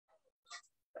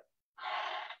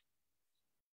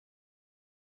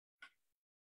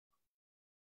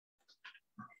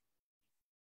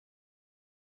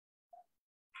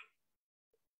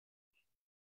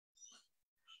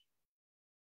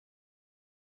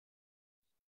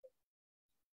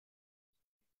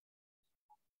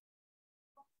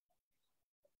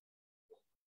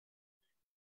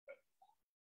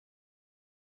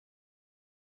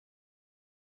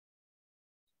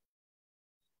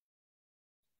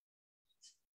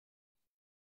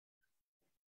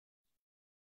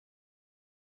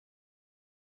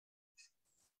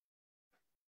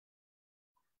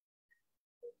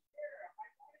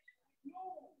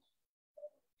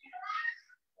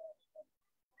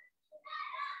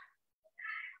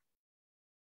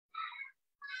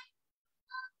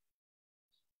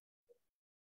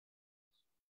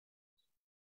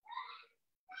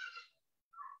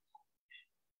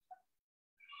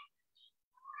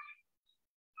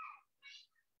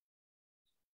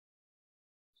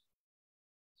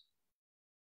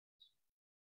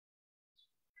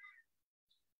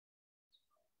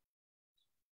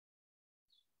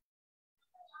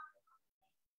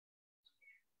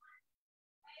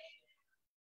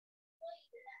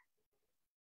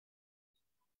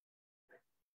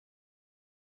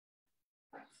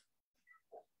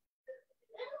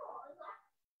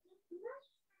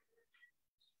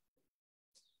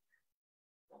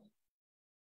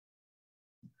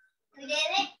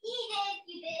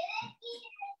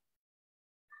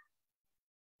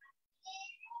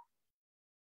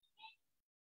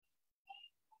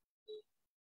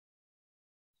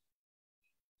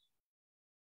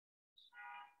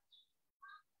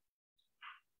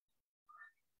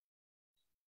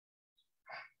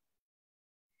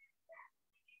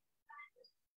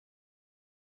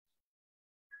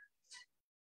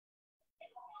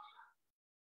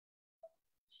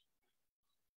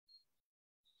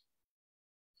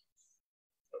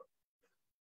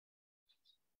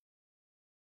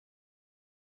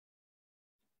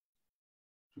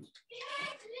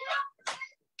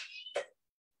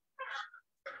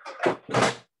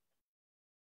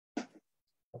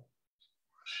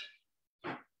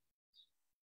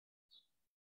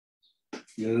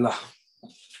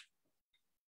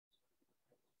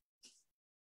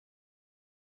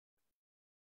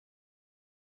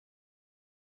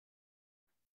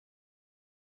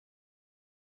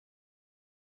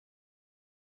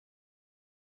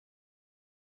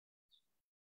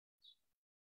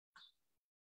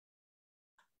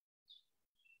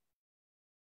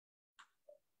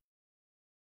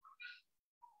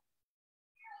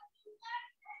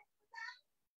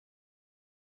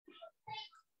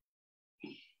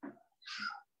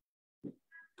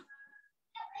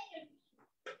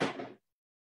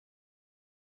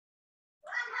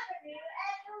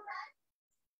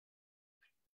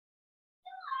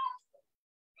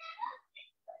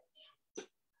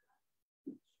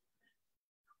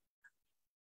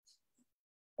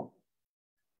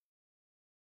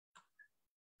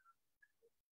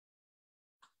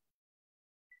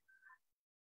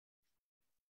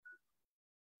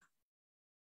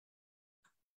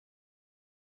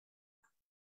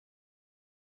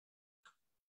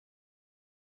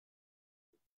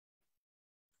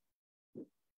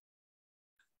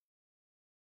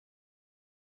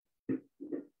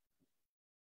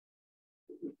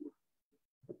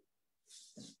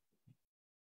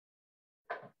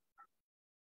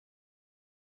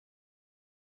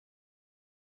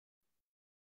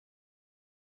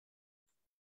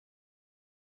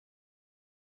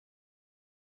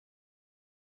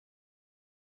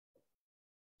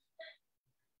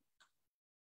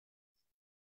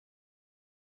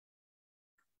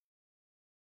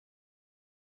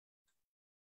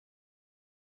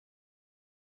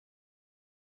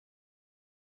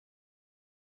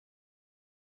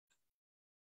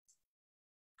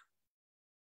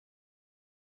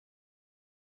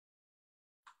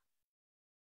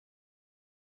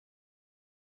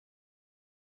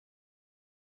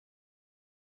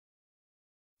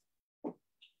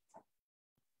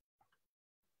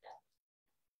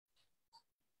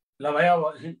ल भाइ अब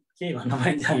के भन्न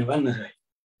पाइन्छ हामी भन्नु है।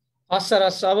 हस् सर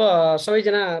हस्। अब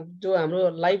सबैजना जो हाम्रो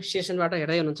लाइभ सेसनबाट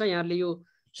हेर्दै हुनुहुन्छ यहाँले यो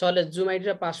सरले जुम आइडी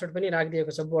र पासवर्ड पनि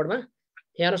राखिदिएको छ बोर्डमा।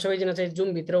 यहाँ सबैजना चाहिँ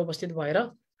जुम भित्र उपस्थित भएर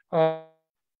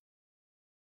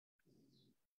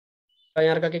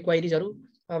यहाँका केही क्वेरीजहरू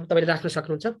तपाईले राख्न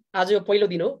सक्नुहुन्छ। आज यो पहिलो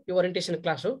दिन हो, यो ओरिएन्टेसन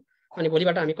क्लास हो अनि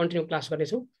भोलिबाट हामी कन्टिन्यू क्लास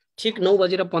गर्नेछौँ ठीक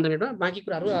 9:15 बाँकी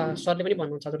कुराहरू सरले पनि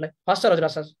भन्नुहुन्छ हजुरलाई। हस् सर हजुर।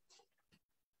 हस्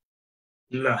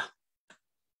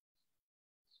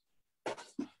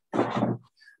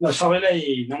ल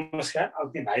सबैलाई नमस्कार। अब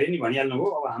त्यहाँ भाइले नि भनिहाल्नु हो।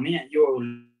 अब हामी यो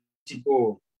को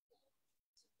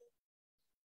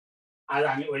आज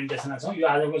हामी ओरिएन्टेसनमा छौँ। यो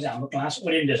आजको चाहिँ हाम्रो क्लास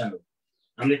ओरिएन्टेसन हो।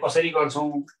 हामीले कसरी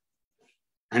गर्छौँ,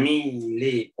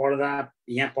 हामीले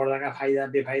यहाँ पढ्दाका फाइदा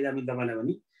बेफाइदा मैले तपाईँलाई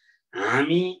भने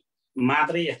हामी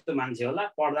मात्रै यस्तो मान्छे होला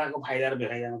पढ्दाको फाइदा र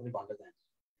बेफाइदा मात्रै भन्न जाने,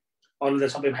 अरू त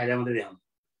सबै फाइदा मात्रै देखाउनु।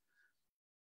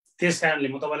 त्यस कारणले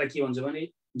म तपाईँलाई के भन्छु भने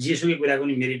जेसुकै कुराको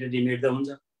नि मेरिट र डिमेरिट त हुन्छ।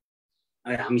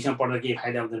 हामीसँग पढ्दा केही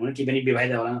फाइदा हुँदैन भने के पनि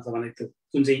बेफाइदा होला। तपाईँलाई त्यो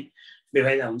कुन चाहिँ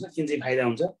बेफाइदा हुन्छ कुन चाहिँ फाइदा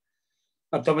हुन्छ,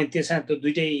 अब तपाईँ त्यसमा त्यो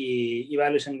दुइटै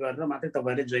इभ्यालुएसन गरेर मात्रै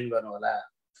तपाईँहरूले जोइन गर्नु होला।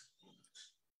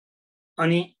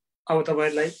 अनि अब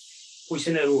तपाईँहरूलाई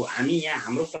क्वेसनहरू हामी यहाँ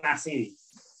हाम्रो क्लास चाहिँ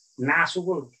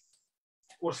नासुको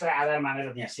कोर्सलाई आधार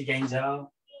मानेर त्यहाँ सिकाइन्छ।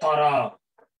 तर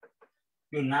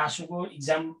यो नासुको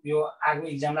इक्जाम यो आगो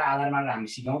इक्जामलाई आधार मानेर हामी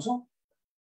सिकाउँछौँ।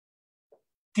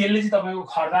 त्यसले चाहिँ तपाईँको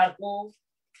खरदारको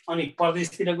अनि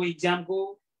प्रदेशतिरको इक्जामको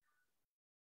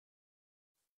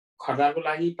खरदारको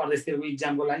लागि प्रदेशतिरको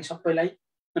इक्जामको लागि सबैलाई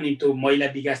अनि त्यो महिला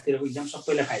विकासतिरको इक्जाम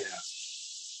सबैलाई फाइदा गर्छ।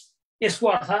 यसको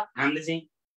अर्थ हामीले चाहिँ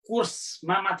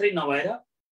कोर्समा मात्रै नभएर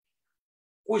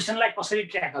क्वेसनलाई कसरी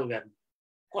ट्याकल गर्ने,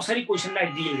 कसरी क्वेसनलाई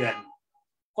डिल गर्ने,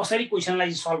 कसरी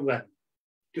क्वेसनलाई सल्भ गर्ने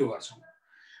त्यो गर्छौँ।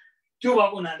 त्यो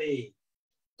भएको हुनाले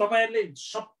तपाईँहरूले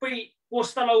सबै कोर्स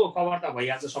त लौ कभर त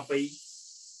भइहाल्छ। सबै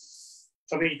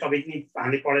टपिक नि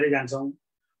हामीले पढेरै जान्छौँ।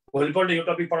 भोलिपल्ट यो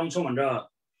टपिक पढाउँछौँ भनेर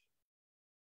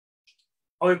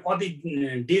अब कति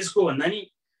डेजको भन्दा नि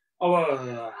अब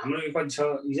हाम्रो यो कति छ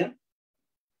इक्जाम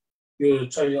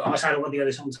यो असार कति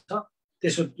गतेसम्म छ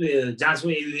त्यसको जाँचको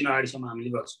 1-2 दिन अगाडिसम्म हामीले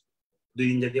गर्छौँ 2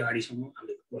 दिन जति अगाडिसम्म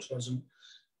हामीले कोर्स गर्छौँ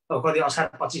अब कति असार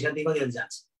 25 गते कति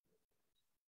जाँच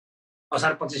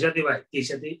असार 25 गते भयो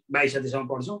 23 गते 22 गतेसम्म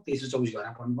पढ्छौँ 23 र 24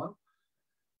 घरमा पढ्नु पर्यो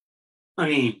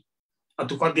अनि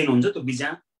त्यो कति दिन हुन्छ त्यो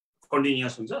बिचमा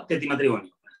कन्टिन्युअस हुन्छ त्यति मात्रै हो नि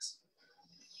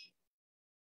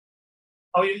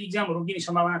अब यो इक्जाम रोकिने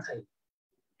सम्भावना छैन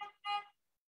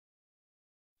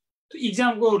त्यो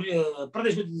इक्जामको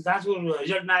प्रदेशको जाँचको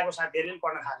रिजल्ट नआएको साथीहरूले पनि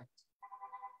पढ्न थाले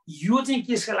यो चाहिँ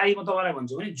केसका लागि म तपाईँलाई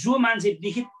भन्छु भने जो मान्छे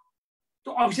लिखित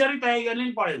त्यो अफिसरै तयारी गर्ने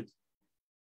नि पढ्यो हुन्छ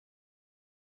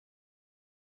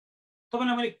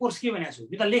तपाईँलाई मैले कोर्स के भनेको छु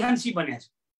यो त लेखन सिप भनेको छु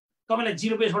तपाईँलाई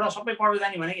 0 पेजबाट सबै पढ्न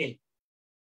जाने भनेकै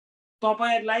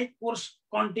तपाईँहरूलाई course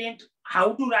content how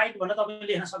to right भनेर तपाईँले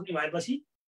लेख्न सक्ने भएपछि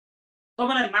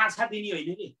तपाईँलाई माछा दिने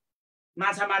होइन कि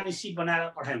माछा मार्ने सिप बनाएर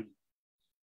पठाउने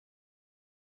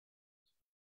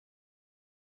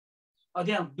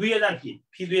त्यहाँ 2000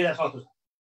 फी 2017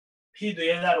 फी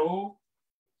 2000 हो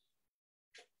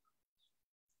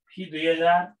फी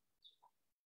 2000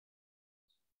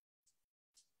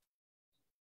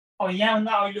 अब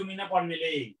यहाँभन्दा अघिल्लो महिना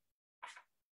पढ्नेले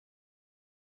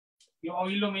यो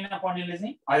अघिल्लो महिना पढ्नेले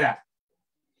चाहिँ 1000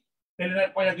 त्यसले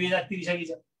त पहिला 2000 तिरिसकेको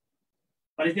छ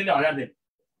भने त्यसले 1000 दिनु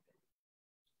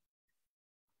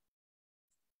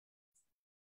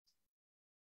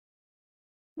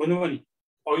बुझ्नुभयो नि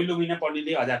अघिल्लो महिना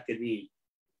पढ्नेले 1000 तिर्ने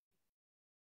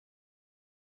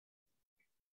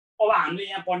अब हामीले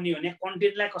यहाँ पढ्ने भने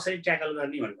कन्टेन्टलाई कसरी ट्याकल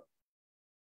गर्ने भनेर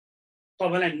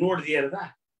तपाईँलाई नोट दिएर त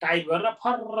टाइप गरेर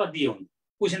फर्र दियो भने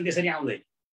क्वेसन त्यसरी आउँदैन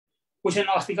क्वेसन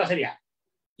अस्ति कसरी आयो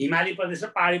हिमाली प्रदेश र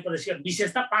पहाडी प्रदेशका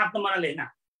विशेषता 5 नम्बरमा लेख्न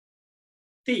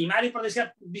त्यो हिमाली प्रदेशका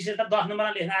विशेषता 10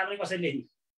 नम्बरमा लेख्न आयो भने कसरी लेख्ने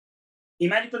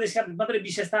हिमाली प्रदेशका मात्रै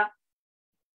विशेषता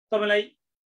तपाईँलाई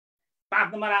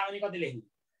 5 नम्बर आयो भने कति लेख्ने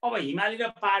अब हिमाली र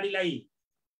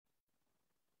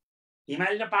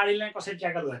पहाडीलाई कसरी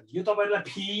ट्याकल गर्ने यो तपाईँहरूलाई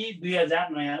फी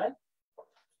 2000 नयाँलाई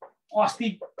अस्ति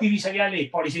तिरिसकेकाले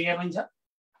पढिसकेका पनि छ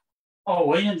अब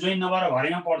होइन जोइन नभएर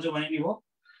घरैमा पढ्छु भने नि हो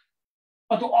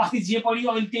त्यो अस्ति जे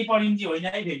पढ्यो अहिले त्यही पढिन्छ होइन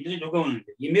है फेरि चाहिँ ढुकाउनु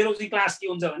हुन्छ मेरो चाहिँ क्लास के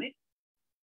हुन्छ भने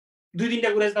 2-3टा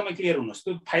कुरा चाहिँ तपाईँ क्लियर हुनुहोस्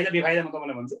त्यो फाइदा बेफाइदा म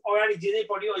तपाईँलाई भन्छु अगाडि जे जे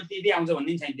पढ्यो अहिले त्यही आउँछ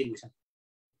भन्ने छैन त्यो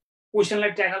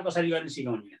क्वेसनलाई ट्याकल कसरी गर्ने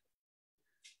सिकाउने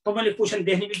तपाईँले क्वेसन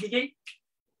देख्ने बित्तिकै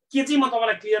के चाहिँ म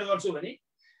तपाईँलाई क्लियर गर्छु भने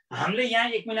हामीले यहाँ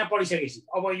 1 महिना पढिसकेपछि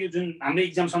अब यो जुन हाम्रो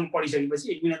इक्जामसम्म पढिसकेपछि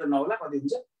 1 महिना त नहोला कति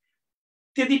हुन्छ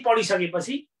त्यति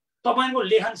पढिसकेपछि तपाईँको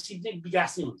लेखन सिप चाहिँ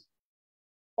विकास चाहिँ हुन्छ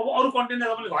अब अरू कन्टेन्ट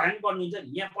तपाईँले घरमा पनि पढ्नुहुन्छ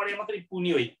नि यहाँ पढे मात्रै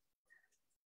पुग्ने होइन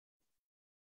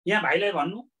यहाँ भाइलाई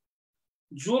भन्नु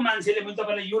जो मान्छेले पनि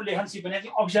तपाईँलाई यो लेखन सिप भने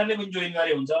चाहिँ अफिसरले पनि जोइन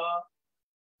गरे हुन्छ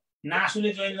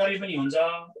नासुले जोइन गरे पनि हुन्छ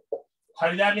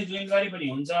खरिदारले जोइन गरे पनि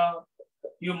हुन्छ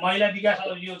यो महिला विकास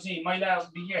यो चाहिँ महिला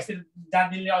विकास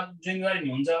जातिले जोइन गरे नि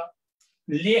हुन्छ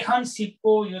लेखन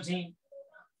सिपको यो चाहिँ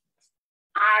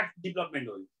आर्ट डेभलपमेन्ट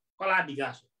हो कला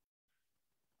विकास हो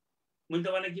मैले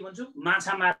तपाईँलाई के भन्छु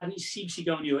माछा मार्ने सिप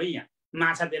सिकाउने हो है यहाँ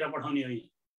माछा दिएर पठाउने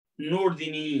होइन नोट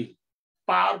दिने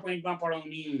पावर पोइन्टमा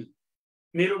पढाउने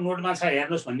मेरो नोटमा छ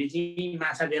हेर्नुहोस् भन्ने चाहिँ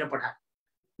माछा दिएर पठा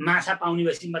माछा पाउने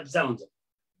भएपछि मजा हुन्छ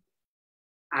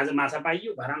आज माछा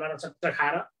पाइयो घरमा गएर चट्ट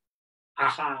खाएर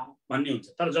आहा भन्ने हुन्छ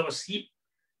तर जब सिप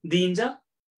दिइन्छ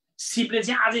सिपले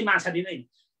चाहिँ आजै माछा दिँदैन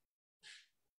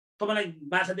तपाईँलाई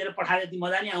माछा दिएर पठाए जति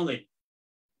मजा नि आउँदैन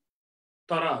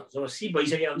तर जब सिप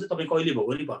भइसकेको हुन्छ तपाईँ कहिले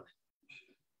भोग्नु नि पर्दैन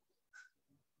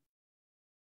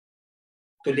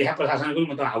त्यो लेखा प्रशासनको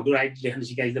म त हाउ टु राइट लेख्न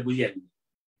सिकाइ त बुझिहाल्नु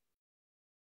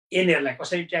यिनीहरूलाई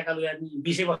कसरी ट्याकल गर्ने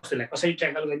विषयवस्तुलाई कसरी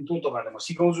ट्याकल गर्ने त्यो तपाईँलाई म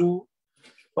सिकाउँछु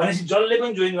भनेपछि जसले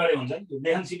पनि जोइन गरे हुन्छ नि त्यो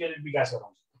लेखन सिपले विकास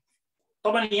गराउँछ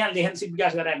तपाईँले यहाँ लेखन सिप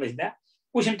विकास गराएपछि त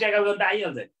क्वेसन ट्याकल गर्न त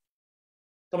आइहाल्छ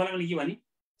तपाईँलाई मैले के भने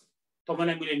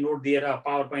तपाईँलाई मैले नोट दिएर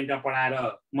पावर पोइन्टमा पढाएर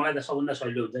मलाई त सबभन्दा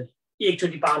सजिलो हुन्छ नि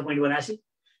एकचोटि पावर पोइन्ट बनाएपछि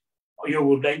यो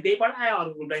ग्रुप लाइन त्यही पढायो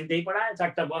अरू ग्रुप लाइन त्यही पढायो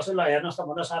चट्टा बस्यो ल हेर्नुहोस् त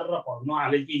भन्दा सर र पढ्नु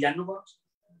आफूले केही जान्नु पर्छ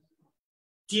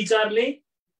टिचरले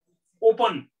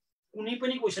ओपन कुनै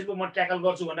पनि क्वेसनको म ट्याकल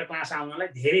गर्छु भनेर क्लास आउनलाई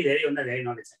धेरैभन्दा धेरै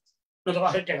नलेज चाहिन्छ न त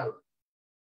कसरी ट्याकल गर्नु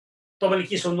तपाईँले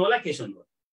के सोध्नु होला के सोध्नु होला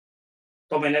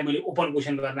तपाईँलाई मैले ओपन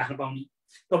क्वेसन गरेर राख्न पाउने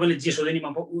तपाईँले जे सोधे नि म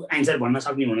एन्सर भन्न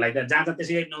सक्ने हुनलाई त जहाँ त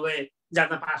त्यसै नगए जहाँ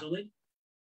त पास हुँदैन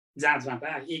जाँचमा त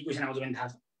यही क्वेसन आउँछ भने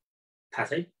थाहा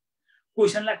छैन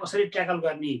क्वेसनलाई कसरी ट्याकल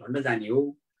गर्ने भनेर जाने हो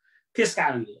त्यस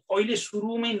कारणले अहिले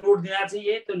सुरुमै नोट दिँदा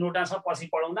चाहिँ त्यो नोटा छ पछि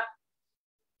पढाउँदा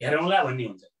हेरौँला भन्ने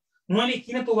हुन्छ मैले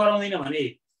किन त्यो गराउँदैन भने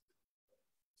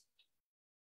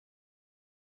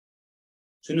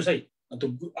सुन्नुहोस् है त्यो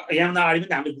यहाँभन्दा अगाडि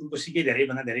पनि हामीले ग्रुपको सिकै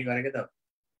धेरैभन्दा धेरै गरेको त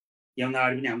यहाँ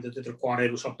अगाडि पनि हामी त त्यत्रो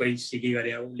करहरू सबै सिके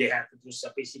गरे हो, लेखा त्यत्रो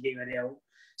सबै सिके गरे हो,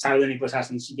 सार्वजनिक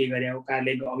प्रशासन सिके गरे हो,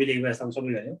 कार्यालय अभिलेख व्यवस्थापन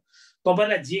सबै गरे हो।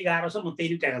 तपाईँलाई जे गाह्रो छ म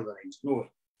त्यही ट्याकल गराइदिन्छु। नो हो,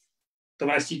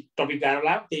 तपाईँलाई टपिक गाह्रो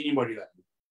लाग्यो त्यही नै बढी गराइदिनु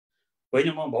होइन।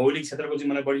 म भौगोलिक क्षेत्रको चाहिँ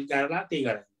मलाई बढी गाह्रो लाग्यो त्यही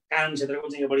गराइदिनु, कानुन क्षेत्रको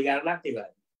चाहिँ बढी गाह्रो लाग्यो त्यही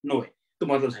गराइदिनु। नो है, त्यो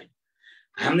मतलब छैन।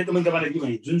 हामीले त मैले तपाईँलाई के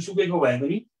भने जुनसुकैको भए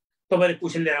पनि तपाईँले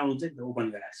क्वेसन लिएर आउनुहुन्छ नि त, ओपन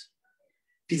गराएछ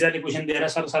टिचरले क्वेसन दिएर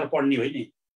सरसर पढ्ने होइन।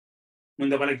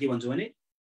 मैले तपाईँलाई के भन्छु भने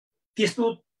त्यस्तो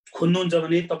खोज्नुहुन्छ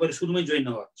भने तपाईँले सुरुमै जोइन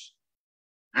नगर्नुहोस्,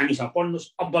 हामीसँग पढ्नुहोस्,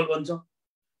 अब्बल बन्छ।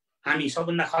 हामी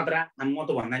सबभन्दा खतरा, म त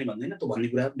भन्दा नि भन्दैन, त्यो भन्ने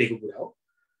कुरा दिएको कुरा हो।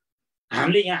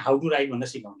 हामीले यहाँ हाउ टु राइट भनेर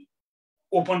सिकाउने,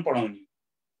 ओपन पढाउने,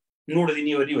 नोट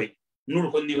दिने हो नि होइन। नोट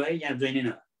खोज्ने भए यहाँ जोइनै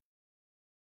नगर,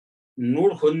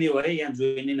 नोट खोज्ने भए यहाँ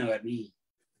जोइनै नगर्ने।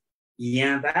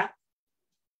 यहाँ त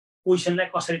क्वेसनलाई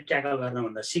कसरी ट्याकल गर्न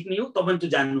भनेर सिक्ने हो। तपाईँ त्यो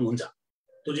जान्नुहुन्छ,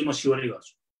 त्यो चाहिँ म स्योरै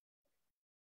गर्छु।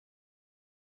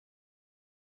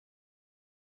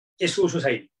 यसो उसो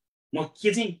छैन। म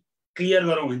के चाहिँ क्लियर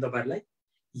गरौँ भने तपाईँहरूलाई,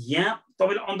 यहाँ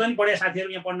तपाईँले अन्त नि पढाए साथीहरू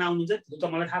यहाँ पढ्न आउनुहुन्छ, त्यो त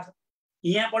मलाई थाहा छ।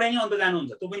 यहाँ पढाइ नै अन्त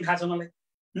जानुहुन्छ, त्यो पनि थाहा छ मलाई।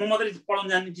 म मात्रै पढाउन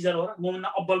जान्ने टिचर हो र मभन्दा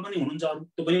अब्बल पनि हुनुहुन्छ अरू,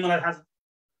 त्यो पनि मलाई थाहा छ।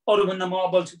 अरूभन्दा म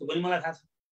अब्बल छु, त्यो पनि मलाई थाहा छ।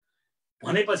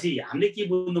 भनेपछि हामीले के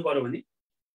बुझ्नु पर्यो भने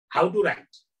हाउ टु राइट।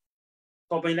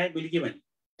 तपाईँलाई मैले के भने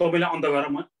तपाईँलाई अन्त गरेर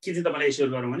म के चाहिँ तपाईँलाई एस्योर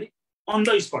गरौँ भने अन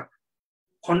द स्पट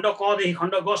खण्ड कदेखि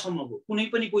खण्ड गसम्मको कुनै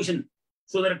पनि क्वेसन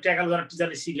सोधेर ट्याकल गरेर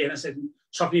टिचरले सिक लेख्न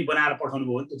सक्ने बनाएर पठाउनु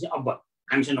भयो भने त्यो चाहिँ अब्बल।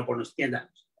 हामीसँग नपढ्नुहोस्, त्यहाँ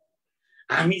जानुहोस्।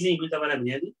 हामी चाहिँ मैले तपाईँलाई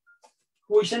भने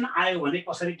क्वेसन आयो भने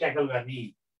कसरी ट्याकल गर्ने।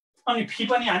 अनि फी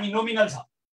पनि हामी नोमिनल छ,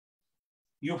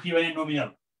 यो फी भने नोमिनल।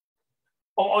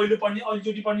 अब अहिले पढ्ने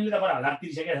अहिलेचोटि पढ्नेले तपाईँलाई 1000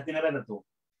 तिरिसकेको छ, तिनीहरूलाई त त्यो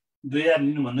 2000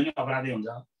 लिनु भन्दा नि अपराधै हुन्छ।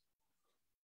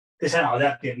 त्यसैले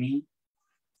 1000 तिर्ने,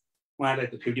 उहाँहरूलाई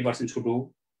त 50% छुट हो,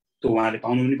 त्यो उहाँहरूले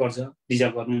पाउनु पनि पर्छ,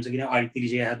 रिजर्भ गर्नुहुन्छ। किन अहिले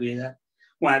तिरिसकेको छ 2000,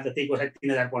 उहाँहरूले त त्यही कसै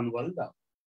 3000 पढ्नु पर्यो नि त।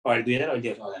 अगाडि 2000 अहिले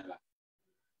 1000 लाग्यो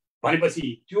भनेपछि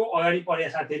त्यो अगाडि पढेका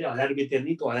साथीहरूले 1000 रुपियाँ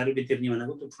तिर्ने, त्यो 1000 रुपियाँ तिर्ने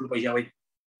भनेको त्यो ठुलो पैसा होइन।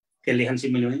 त्यो लेखन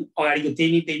सिप मिल्यो भने अगाडिको त्यही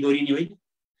नै त्यही दोहोरिने होइन,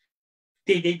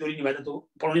 त्यही दोहोरिने भए त त्यो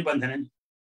पढाउनै पर्ने नि।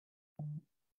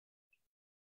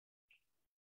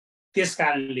 त्यस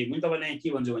कारणले मैले तपाईँलाई के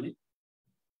भन्छु भने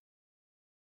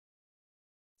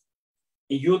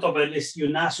यो तपाईँहरूले यो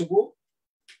नासुको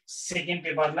सेकेन्ड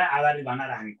पेपरलाई आधारित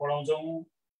बनाएर हामी पढाउँछौँ।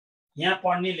 यहाँ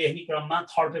पढ्ने लेख्ने क्रममा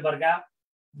थर्ड पेपरका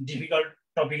डिफिकल्ट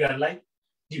टपिकहरूलाई,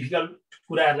 डिफिकल्ट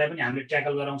कुराहरूलाई पनि हामीले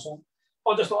ट्याकल गराउँछौँ।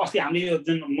 अब जस्तो अस्ति हामीले यो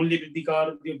जुन मूल्यवृद्धि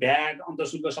कर, त्यो भ्याट,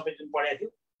 अन्तशुल्क सबै जुन पढाएको थियो,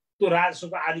 त्यो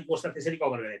राजस्वको आदि कोर्सलाई त्यसरी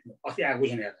कभर गरेको थियो। अस्ति आएको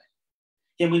क्वेसन हेर्दा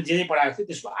के मैले जे पढाएको थिएँ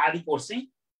त्यसको आदि कोर्स चाहिँ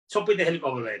सबै त्यसरी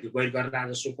कभर गरेको थियो। गैर कर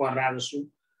राजस्व, कर राजस्व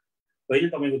होइन,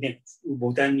 तपाईँको त्यहाँ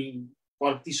भुक्तानी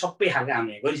कर, ती सबै खालका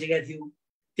हामीले गरिसकेका थियौँ।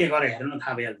 त्यहाँ गएर हेर्नु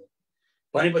थाहा भइहाल्छ।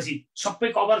 भनेपछि सबै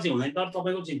कभर चाहिँ हुँदैन, तर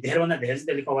तपाईँको चाहिँ धेरैभन्दा धेरै चाहिँ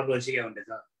त्यसले कभर गरिसकेको हुँदैछ,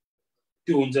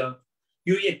 त्यो हुन्छ।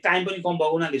 यो एक टाइम पनि कम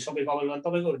भएको हुनाले सबै कभर गरेर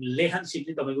तपाईँको लेखन सिप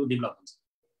चाहिँ तपाईँको डेभलप हुन्छ।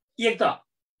 एक त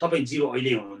तपाईँ जिरो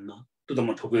अहिले हुनुहुन्न, त्यो त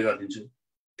म ठोकै गरिदिन्छु,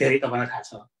 धेरै तपाईँलाई थाहा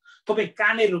छ। तपाईँ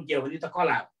कहाँनिर रोकियो भने त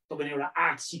कला हो, तपाईँले एउटा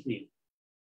आर्ट सिक्ने हो।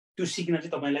 त्यो सिक्न चाहिँ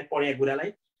तपाईँलाई पढेको कुरालाई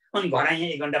अनि घर यहाँ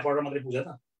 1 घन्टा पढेर मात्रै पुग्छ त,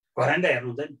 घर त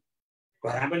हेर्नुहुन्छ नि,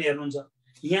 घरमा पनि हेर्नुहुन्छ।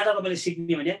 यहाँ त तपाईँले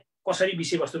सिक्ने भने कसरी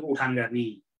विषयवस्तुको उठान गर्ने,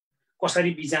 कसरी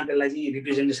बिचमा त्यसलाई चाहिँ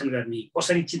रिप्रेजेन्टेसन गर्ने,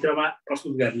 कसरी चित्रमा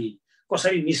प्रस्तुत गर्ने,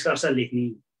 कसरी निष्कर्ष लेख्ने,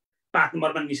 5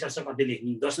 नम्बरमा निष्कर्ष कति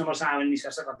लेख्ने, 10 नम्बरसम्म आउने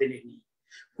निष्कर्ष कति लेख्ने,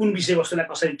 कुन विषयवस्तुलाई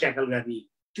कसरी ट्याकल गर्ने,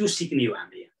 त्यो सिक्ने हो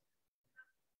हामीले। यहाँ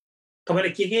तपाईँले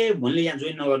के भन्ने यहाँ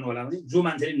जोइन नगर्नु होला भने जो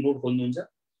मान्छेले नोट खोज्नुहुन्छ,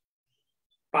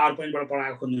 पावर पोइन्टबाट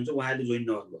पढाएको खोज्नुहुन्छ, उहाँहरूले जोइन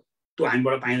नगर्नु, त्यो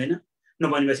हामीबाट पाइँदैन।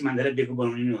 नभनेपछि मान्छेलाई बेकु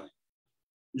बनाउने नै हो।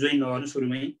 जोइन नगर्नु,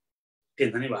 सुरुमै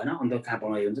टेन्सनै भएन, अन्त कहाँ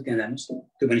पढाइ हुन्छ त्यहाँ जानुहोस्,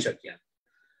 त्यो पनि सकिहाल्छ।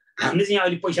 हामीले चाहिँ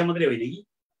अहिले पैसा मात्रै होइन कि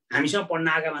हामीसँग पढ्न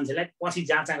आएका मान्छेलाई पछि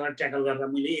जाँचा गरेर ट्याकल गरेर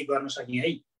मैले एक गर्न सकेँ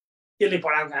है, त्यसले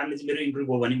पढाएको कारणले चाहिँ मेरो इम्प्रुभ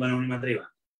हो भने बनाउने मात्रै हो।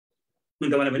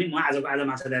 मैले तपाईँलाई भने म आजको आज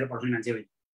माछा ल्याएर पठाउने मान्छे होइन,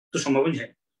 त्यो सम्भव पनि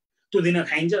छैन। त्यो दिन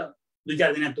खाइन्छ,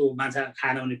 2-4 दिन त्यो माछा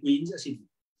खाएन भने कुहिन्छ,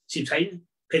 सिप छैन,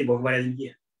 फेरि भोक पारेर के,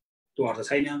 त्यो अर्थ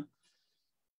छैन।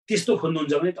 त्यस्तो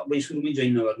खोज्नुहुन्छ भने तपाईँ सुरुमै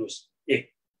जोइन नगर्नुहोस्। एक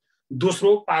दोस्रो,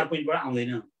 पावर पोइन्टबाट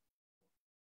आउँदैन।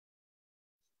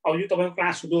 अब यो तपाईँको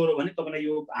क्लास सुरु भने तपाईँलाई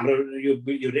यो हाम्रो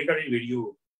यो रेकर्डेड भिडियो,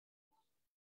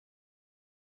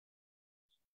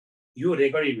 यो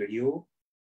रेकर्डेड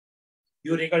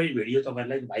भिडियो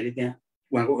तपाईँहरूलाई भाइले त्यहाँ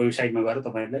उहाँको वेबसाइटमा गएर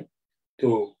तपाईँहरूलाई त्यो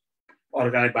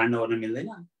अर्कालाई बाँड्न गर्न मिल्दैन,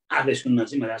 आफूले सुन्न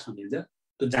चाहिँ मजासँग मिल्छ।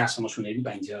 त्यो जहाँसम्म सुने पनि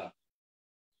पाइन्छ।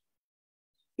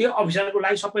 यो अफिसरको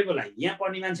लागि, सबैको लागि, यहाँ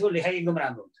पढ्ने मान्छेको लेखाइ एकदम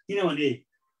राम्रो हुन्छ। किनभने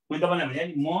मैले तपाईँलाई भने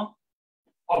नि, म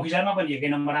अफिसरमा पनि 1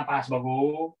 नम्बरमा पास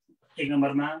भएको, 1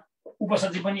 नम्बरमा,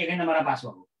 उपसचिव पनि 1 नम्बरमा पास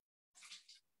भएको,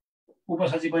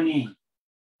 उपसचिव पनि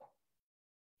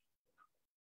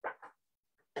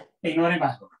 1 नम्बरमै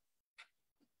पास भयो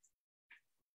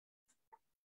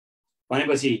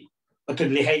भनेपछि त्यो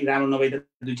लेखाइ राम्रो नभए त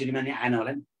दुईचोटिमा नि आएन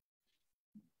होला नि।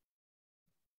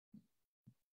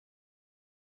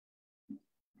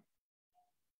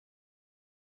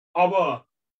 अब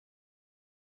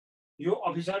यो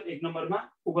अफिसर 1 नम्बरमा,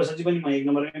 उपसचिव पनि म 1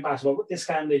 नम्बरमै पास भएको,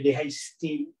 त्यसकारणले लेखाइ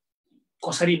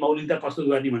कसरी मौलिकता प्रस्तुत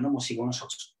गर्ने भनेर म सिकाउन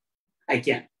सक्छु। I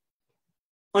can.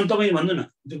 अनि तपाईले भन्नु न,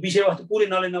 त्यो विषयवस्तु पुरै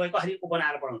नलेज नभए कसरी ओपन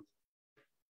आएर पढाउनु?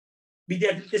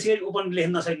 विद्यार्थीले त्यसै गरी ओपन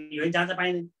लेख्न नसक्ने हो, जान्छ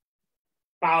पाइँदैन।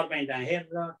 पावर पोइन्ट हेरेर,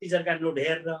 टिचरका नोट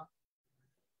हेरेर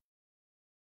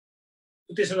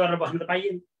त्यसो गरेर बस्न त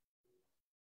पाइएन,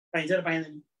 पाइन्छ र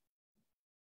पाइँदैन।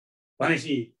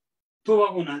 भनेपछि त्यो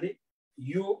भएको हुनाले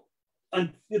यो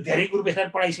धेरै ग्रुप यसरी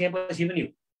पढाइसकेपछि पनि हो,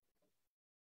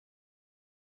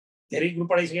 धेरै ग्रुप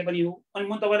पढाइसके पनि हो। अनि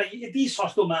म तपाईँलाई यति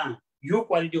सस्तोमा यो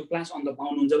क्वालिटीको क्लास अन्त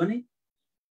पाउनुहुन्छ भने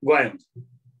गए हुन्छ।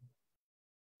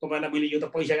 तपाईँलाई मैले यो त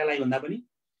पैसाका लागि भन्दा पनि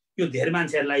यो धेरै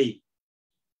मान्छेहरूलाई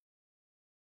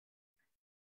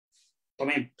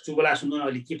तपाईँ चुपला सुन्नु न,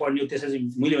 अहिले के पढ्ने हो त्यसै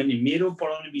चाहिँ मैले भने मेरो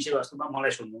पढाउने विषयवस्तुमा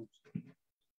मलाई सोध्नु,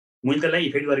 मैले त्यसलाई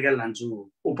इफेक्ट गरेर लान्छु,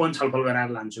 ओपन छलफल गराएर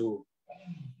लान्छु।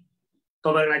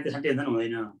 तपाईँको लागि त्यसमा टेन्सन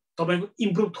हुँदैन। तपाईँको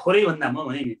इम्प्रुभ थोरै भन्दा म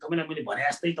भने नि तपाईँलाई मैले भने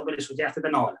जस्तै तपाईँले सोचे जस्तै त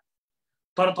नहोला,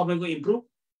 तर तपाईँको इम्प्रुभ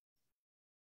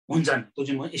हुन्छ नि, त्यो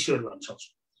चाहिँ म एस्योर गर्न सक्छु।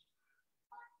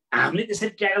 हामीले त्यसरी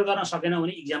ट्याकल गर्न सकेन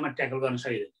भने इक्जाममा ट्याकल गर्न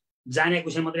सकिँदैन। जाने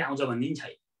क्वेसन मात्रै आउँछ भन्ने नि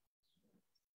छैन,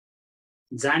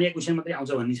 जाने क्वेसन मात्रै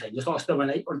आउँछ भन्ने छैन। जस्तो अस्ति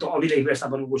तपाईँलाई त्यो अभिलेख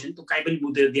व्यवस्थापनको क्वेसन त्यो काहीँ पनि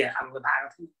बुझेर दिए खालको त आएको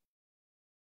थिएन।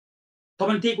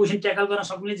 तपाईँले त्यही क्वेसन ट्याकल गर्न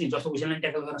सक्ने चाहिँ जस्तो क्वेसनलाई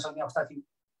ट्याकल गर्न सक्ने अवस्था थियो।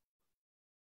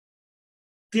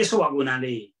 त्यसो भएको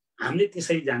हुनाले हामीले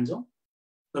त्यसरी जान्छौँ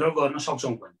र गर्न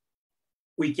सक्छौँ पनि,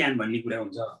 वी क्यान भन्ने कुरा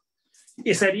हुन्छ।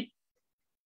 यसरी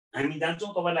हामी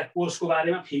जान्छौँ। तपाईँलाई कोर्सको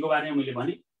बारेमा, फीको बारेमा मैले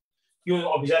भने, यो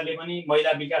अफिसरले पनि,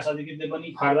 महिला विकास अधिकृतले पनि,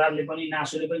 खरदारले पनि,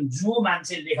 नासोले पनि, जो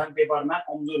मान्छे लेखन पेपरमा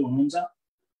कमजोर हुनुहुन्छ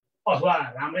अथवा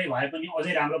राम्रै भए पनि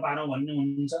अझै राम्रो पारौँ भन्ने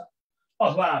हुनुहुन्छ,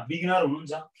 अथवा बिगिनर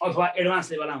हुनुहुन्छ, अथवा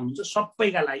एडभान्स लेभलमा हुनुहुन्छ,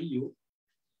 सबैका लागि यो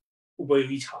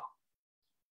उपयोगी छ।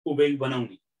 उपयोगी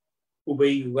बनाउने,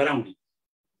 उपयोगी गराउने,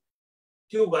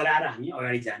 त्यो गराएर हामी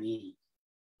अगाडि जाने।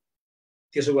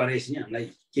 त्यसो गरेपछि हामीलाई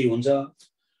के हुन्छ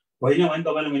होइन भने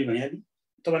तपाईँलाई मैले भनिहालेँ।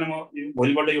 तपाईँलाई म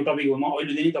भोलिपल्ट यो टपिक हो, म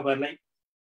अहिले दिन तपाईँहरूलाई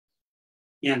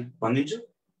यहाँ भनिदिन्छु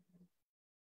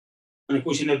अनि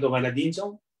क्वेसनहरू तपाईँलाई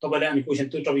दिन्छौँ। तपाईँले अनि क्वेसन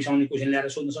त्यो टपिकसम्म क्वेसन ल्याएर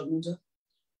सोध्न सक्नुहुन्छ।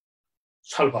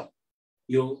 छलफल,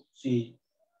 यो चाहिँ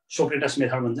सोक्रेटस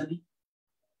मेथड भन्छ नि।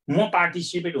 म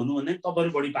पार्टिसिपेट हुनुभन्दा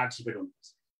तपाईँहरू बढी पार्टिसिपेट हुनुपर्छ।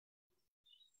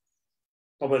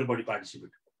 तपाईँहरू बढी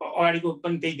पार्टिसिपेट अगाडिको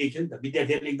पनि त्यही देखियो नि त।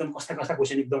 विद्यार्थीहरूले एकदम कस्ता कस्ता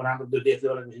क्वेसन एकदम राम्रो त्यो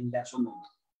देशलेभलको क्वेसन ल्याएर सोध्नुहुन्छ।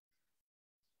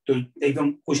 त्यो एकदम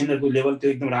क्वेसनहरूको लेभल त्यो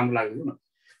एकदम राम्रो लाग्यो न।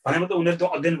 भनेको त उनीहरू त्यो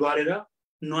अध्ययन गरेर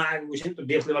नआएको क्वेसन, त्यो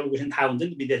डेफ लेभलको क्वेसन थाहा हुन्छ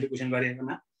नि विद्यार्थीले क्वेसन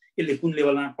गरेकोमा, यसले कुन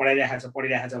लेभलमा पढाइरहेको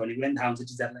छ भन्ने कुरा पनि थाहा हुन्छ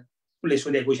टिचरलाई, उसले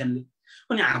सोधेको क्वेसनले।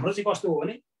 अनि हाम्रो चाहिँ कस्तो हो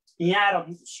भने यहाँ र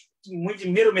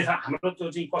मेरो मेथड हाम्रो त्यो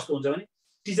चाहिँ कस्तो हुन्छ भने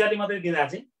टिचरले मात्रै दिँदा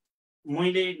चाहिँ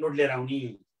मैले नोट लिएर आउने,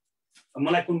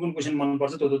 मलाई कुन कुन क्वेसन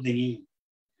मनपर्छ त्यो दिने,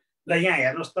 ल यहाँ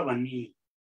हेर्नुहोस् त भन्ने,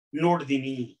 नोट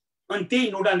दिने, अनि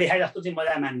त्यही नोटमा लेखाए जस्तो चाहिँ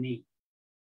मजा मान्ने।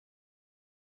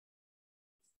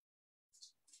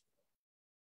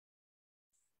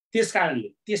 त्यस कारणले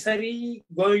त्यसरी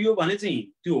गयो भने चाहिँ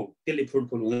त्यसले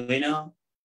फ्रुटफुल हुँदैन।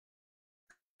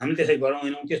 हामीले त्यसै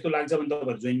गराउँदैनौँ। त्यस्तो लाग्छ भने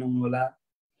तपाईँहरू जोइन नहुनु होला।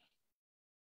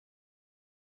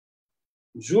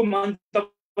 जो मन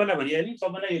तपाईँलाई भनिहालेँ,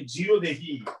 तपाईँलाई 0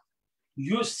 देखि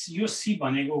यो सी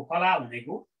भनेको कला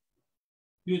भनेको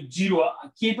यो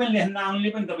 0 केही पनि लेख्न नआउनेले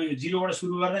पनि तपाईँको 0 बाट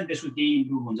सुरु गर्दा नि त्यसको केही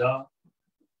इम्प्रुभ हुन्छ।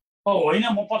 होइन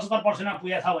म 75% मा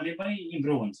पुगेको छ भने पनि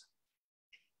इम्प्रुभ हुन्छ।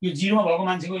 यो 0 मा भएको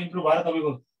मान्छेको इम्प्रुभ भएर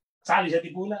तपाईँको 40 जति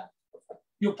पुग्ला।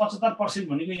 यो 75%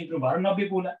 भनेको इम्प्रुभ भएर 90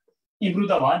 पुग्ला। इम्प्रुभ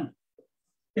त भएन।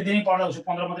 त्यति नै पढ्दा उसो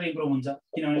 15 मात्रै इम्प्रुभ हुन्छ,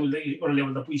 किनभने उसले एउटा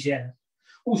लेभल त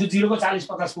पुगिसकेको। उसो 0 को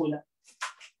 40-50 पुग्ला।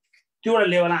 त्यो एउटा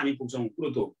लेभलमा हामी पुग्छौँ कुरो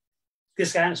त हो।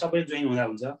 त्यसकारण सबै जोइन हुँदा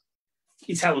हुन्छ।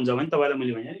 इच्छा हुन्छ भने तपाईँलाई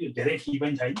मैले भने यो धेरै फी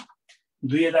पनि छैन।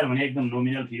 2000 भने एकदम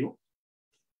नोमिनल फी हो।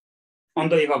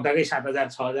 अन्त एक हप्ताकै 7000,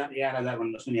 6000, 11000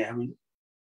 भनेर सुनेको मैले।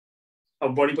 अब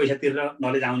बढी पैसा तिरेर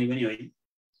नलेज आउने पनि होइन।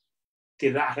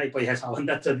 तिरेर आफै पैसा छ भने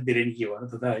त जति धेरै नि के भयो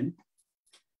त होइन।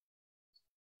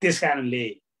 त्यस कारणले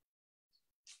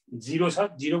 0 छ।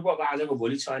 0 को अब आजको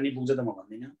भोलि 6 नि पुग्छ त म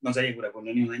भन्दिनँ। नचाहिएको कुरा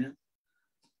बोल्नु नि हुँदैन।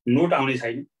 नोट आउने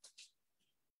छैन।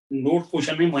 नोट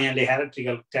क्वेसनमै म यहाँ लेखाएर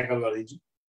ट्याकल गरिदिन्छु।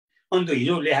 अनि त्यो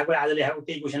हिजो लेखाएको आज लेखाएको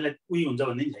त्यही क्वेसनलाई उही हुन्छ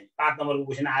भन्ने नि छैन। 5 नम्बरको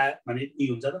क्वेसन आयो भने उही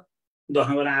हुन्छ त, 10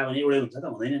 नम्बर आयो भने एउटै हुन्छ त,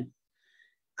 हुँदैन नि।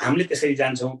 हामीले त्यसरी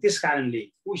जान्छौँ। त्यस कारणले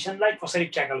क्वेसनलाई कसरी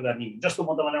ट्याकल गर्ने, जस्तो म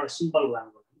तपाईँलाई एउटा सिम्पल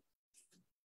उदाहरण गर्छु।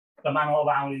 र मानव अब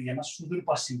आउने दिनमा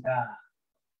सुदूरपश्चिमका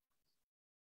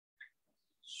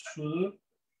सुदूरपश्चिम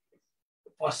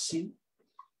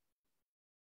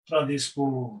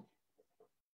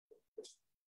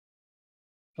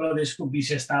प्रदेशको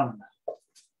विशेषता भन्दा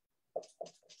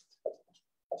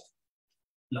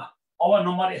ल अब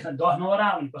नम्बर 10 नम्बर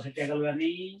आयो भने कसरी ट्याकल गर्ने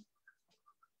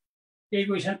यही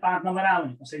क्वेसन 5 नम्बर आयो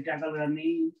भने कसरी ट्याकल गर्ने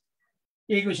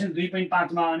यही क्वेसन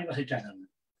 2.5 मा आयो भने कसरी ट्याकल गर्ने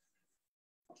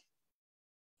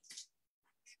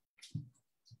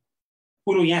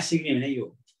कुरो यहाँ सिक्ने भने यो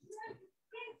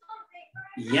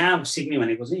यहाँ सिक्ने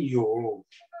भनेको चाहिँ यो हो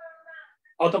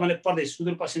अब तपाईले प्रदेश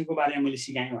सुदूरपश्चिमको बारेमा मैले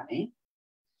सिकाएँ भने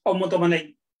अब म तपाईलाई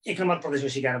 1 नम्बर प्रदेशको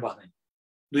सिकाएर बस्दैन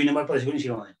 2 नम्बर प्रदेशको पनि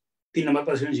सिकाउँदैन 3 नम्बर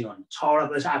प्रदेशको पनि सिकाउँदैन 6 वटा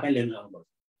प्रदेश आफै लेख्न सक्नुपर्छ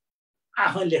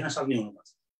आफै लेख्न सक्ने हुनुपर्छ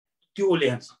त्यो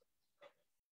लेख्न सक्छ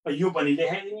यो पनि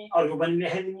लेखाइदिने अर्को पनि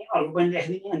लेखाइदिने अर्को पनि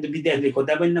लेखाइदिने अनि विद्यार्थीले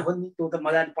खोज्दा पनि नखोज्ने त्यो त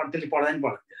मजाले पढ्दै पढ्दैन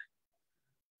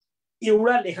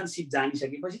एउटा लेखन सिप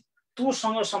जानिसकेपछि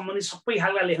त्योसँग सम्बन्धित सबै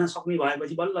खालका लेख्न सक्ने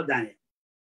भएपछि बल्ल जाने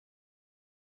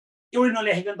एउटै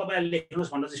नलेखिकन तपाईले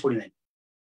लेख्नुस् भन्न चाहिँ छोडिदैन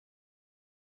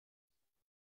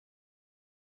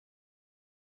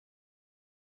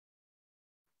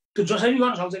त्यो जसरी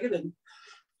गर्न सक्छ के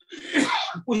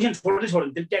क्वेसन छोड्दै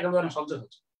छोड्दैन त्यो ट्याकल गर्न सक्छ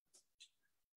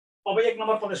अब 1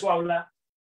 नम्बर प्रदेशको आउला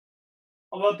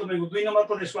अब तपाईको 2 नम्बर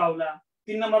प्रदेशको आउला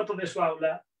 3 नम्बर प्रदेशको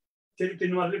आउला फेरि 3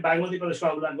 नम्बरले बागमती प्रदेशको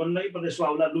आउला गण्डकी प्रदेशको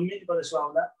आउला लुम्बिनी प्रदेशको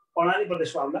आउला कर्णाली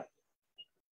प्रदेशको आउला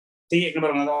त्यही 1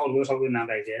 नम्बरमा त अरूको सबको नाम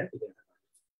राखिदिए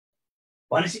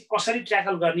भनेपछि कसरी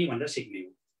ट्याकल गर्ने भनेर सिक्ने हो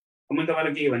मैले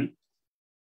तपाईलाई के भने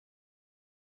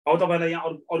अब तपाईलाई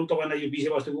यहाँ अरु तपाईलाई यो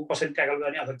विषयवस्तुको कसरी ट्याकल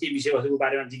गर्ने अथवा के विषयवस्तुको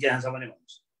बारेमा जिज्ञासा छ भने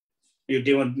भन्नुस् यो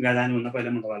डेमो जानुभन्दा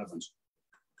पहिला म तपाईलाई भन्छु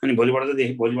अनि भोलिबाट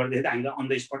हामीले अन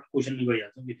द स्पट क्वेसन पनि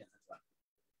गरिहाल्छौँ विद्यार्थीहरुलाई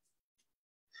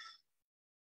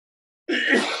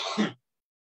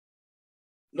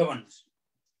ल भन्नुस्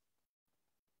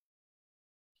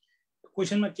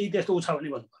क्वेसनमा केही त्यस्तो छ भने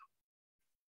भन्नु पर्यो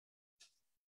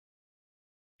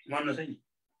भन्नुस् है नि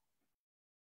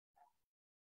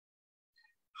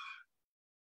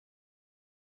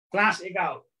क्लास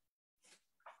 11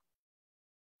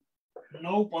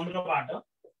 9:15 बाट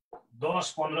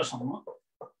 10:15 सम्म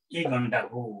 1 घण्टा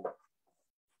हो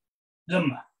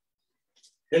जम्मा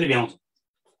त्यसले भ्याउँछ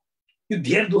यो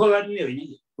धेरै दुःख गर्ने होइन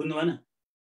कि बुझ्नु भएन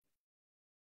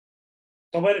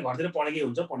तपाईले घरतिर पढेकै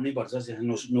हुन्छ पढ्नै पर्छ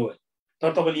नो तर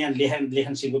तपाईले यहाँ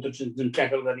लेखन सिकेको त जुन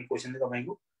ट्याकल गर्ने क्वेसन चाहिँ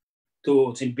तपाईको त्यो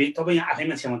चाहिँ तपाई यहाँ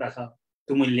आफैमा क्षमता छ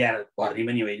त्यो मैले ल्याएर भर्ने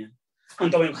पनि होइन अनि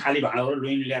तपाईको खाली भाँडाबाट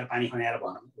लुइन ल्याएर पानी खनाएर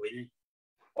भर्नु होइन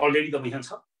अलरेडी तपाईसँग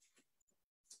छ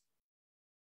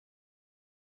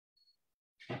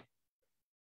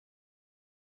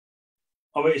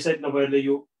अब यसरी तपाईहरुले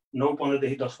यो 9:15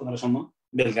 देखि 10:15 सम्म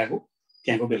बेलुकाको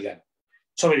त्यहाँको बेलुकाको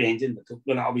सबै भ्याइन्छ नि त त्यो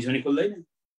बेला अफिस पनि खुल्दैन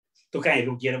त्यो कहीँ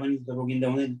रोकिएर पनि रोकिँदा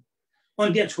हुँदैन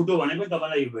अनि त्यहाँ छुटो भने पनि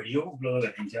तपाईलाई यो भिडियो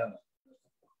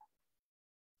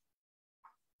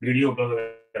उपलब्ध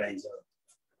गराइन्छ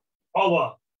अब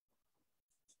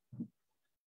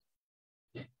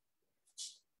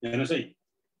हेर्नुहोस् है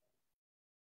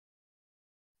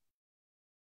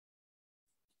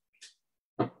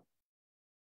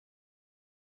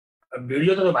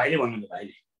भिडियो त भाइले भन्नुहुन्छ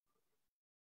भाइले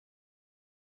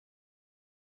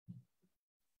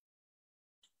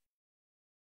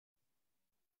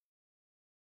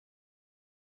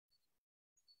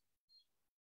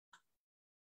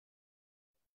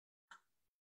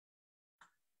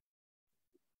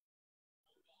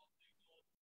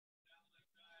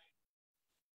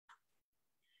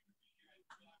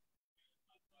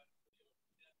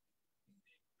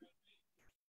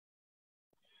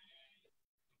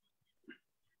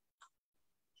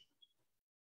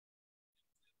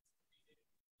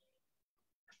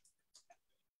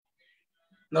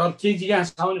ल के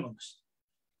जिज्ञासा छ भने भन्नुस्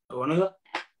भन्नु त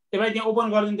ए भाइ त्यहाँ ओपन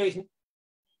गरिदिनु त एकछिन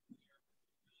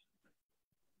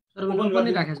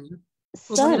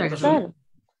सर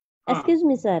एक्सक्युज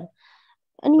मी सर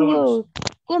अनि यो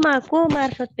को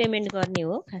मार्फत पेमेन्ट गर्ने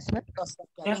हो खासमा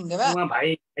भाइ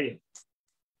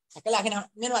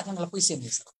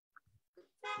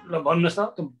ल भन्नुहोस्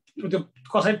त त्यो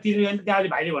कसरी तिर्ने भने त्यहाँ अहिले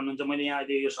भाइले भन्नुहुन्छ मैले यहाँ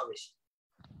अहिले यो सबै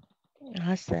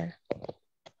हस् सर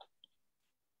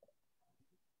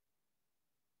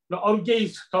ल अरु केही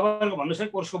तपाईहरुको भन्नुस् है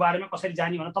कोर्सको बारेमा कसरी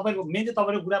जाने भने तपाईहरुको मेन चाहिँ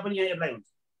तपाईहरुको कुरा पनि यहाँ एप्लाई हुन्छ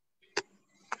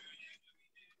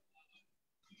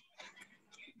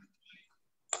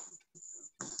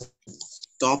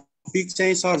टपिक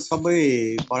चाहिँ सर सबै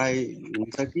पढाइ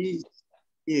हुन्छ कि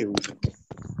के हुन्छ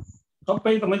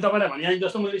सबै त मैले तपाईलाई भने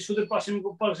जस्तो मैले सुदूरपश्चिमको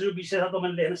प्रदेशको विशेषता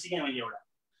तपाईले लेख्न सिकाएँ मैले एउटा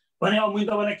भने अब मैले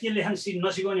तपाईलाई के लेख्न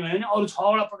नसिकाउने भयो भने अरु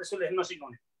 6 वटा प्रदेशको लेख्न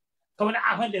नसिकाउने तपाईले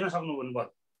आफै लेख्न सक्नु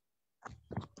पर्यो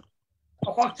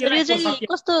यो चाहिँ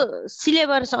कस्तो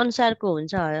सिलेबस अनुसारको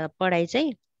हुन्छ पढाइ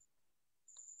चाहिँ?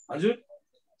 हजुर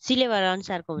सिलेबस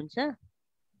अनुसारको हुन्छ?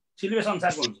 सिलेबस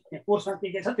अनुसारको हुन्छ। यहाँ कोर्समा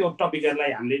के छ त्यो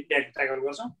टपिकहरुलाई हामीले ट्याकल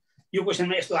गर्छौं। यो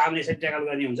क्वेशनमा यस्तो आउने यसरी ट्याकल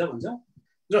गर्ने हुन्छ भन्छौं।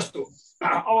 जस्तो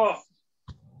अब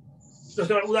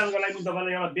जस्तो उदाहरणको लागि म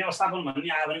तपाईलाई एउटा व्यवस्थापन भन्ने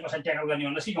आयो भने कसरी ट्याकल गर्ने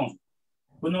भनेर सिकाउँछु।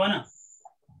 बुझ्नु भएन?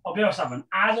 अब व्यवस्थापन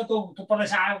आज त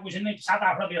प्रदेश आएको क्वेशन नै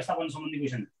 7-8 व्यवस्थापन सम्बन्धी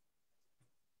क्वेशन।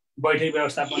 बैठक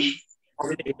व्यवस्थापन,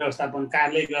 अभिलेख व्यवस्थापन,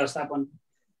 कार्यालय व्यवस्थापन,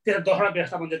 त्यो 10वटा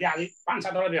व्यवस्थापन जति आज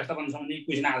 5-7वटा व्यवस्थापन सम्बन्धी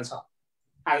क्वेशन आएको छ।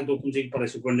 आज त कुन चाहिँ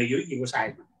प्रदेश गण्डकी हो के को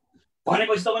सहायकमा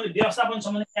भनेपछि तपाईले व्यवस्थापन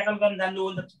सम्बन्धी ट्याकल गर्न जान्नु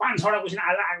भने 5-6वटा क्वेशन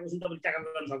आज आएको क्वेशन तपाईले ट्याकल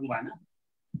गर्न सक्नु भएन।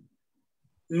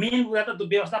 मेन कुरा त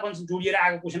व्यवस्थापनसँग जोडिएर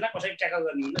आएको क्वेशनलाई कसरी ट्याकल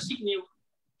गर्ने भनेर सिक्ने हो।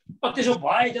 त्यसो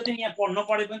भए जति यहाँ पढ्न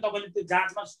पढे पनि तपाईले त्यो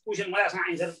जाँचमा क्वेशन मजासँग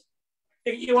आन्सर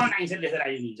A1 आन्सर लेखेर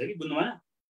आइदिनुहुन्छ कि बुझ्नु भएन?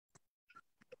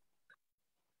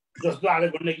 जस्तो आज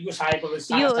गण्डकीको सहायक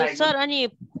यो सर अनि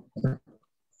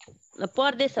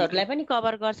परदेशहरुलाई पनि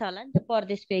कभर गर्छ होला नि त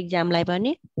परदेशको एक्जामलाई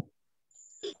पनि?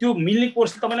 त्यो मिल्ने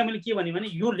कोर्स तपाईलाई मैले के भने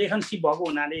यो लेखन सिप भएको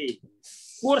हुनाले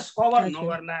कोर्स कभर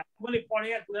नगर्ला तपाईले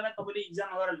पढेका कुरालाई तपाईले एक्जाम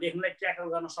गरेर लेख्नलाई ट्याकल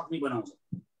गर्न सक्ने बनाउँछ।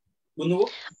 बुझ्नुभयो?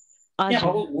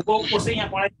 यहाँ हुबहु कोर्स यहाँ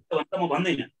पढाइन्छ भने त म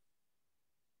भन्दैन।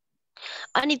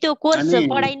 अनि त्यो कोर्स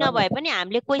पढाइ नभए पनि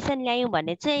हामीले क्वेशन ल्यायौं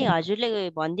भने चाहिँ हजुरले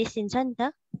भन्दिसिन्छ नि त?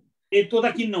 ए त्यो त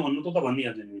किन नभन्नु, त्यो त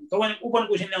भनिहाल्छु नि। तपाईले ओपन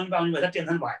क्वेशन ल्याउनु पाउने भए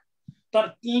टेन्सन भयो। तर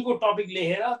तीको टपिक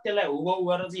लेखेर त्यसलाई हुबहु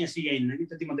गरेर चाहिँ यहाँ सिकाइन्न कि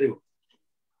त्यति मात्रै हो।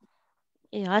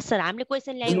 ए हस् सर, हामीले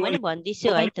क्वेशन ल्यायौं भने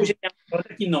भन्दिस्यो है त।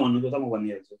 किन नभन्नु, त्यो त म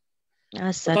भनिहाल्छु।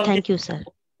 हस् सर, थ्यांक यू सर।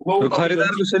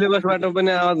 खरिदारको सिलेबसबाट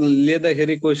पनि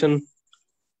लिँदाखेरि क्वेशन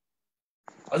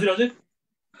हजुर हजुर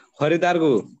खरिदारको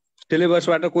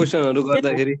सिलेबसबाट क्वेशनहरु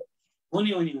गर्दाखेरि हो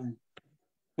नि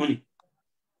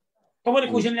तपाईले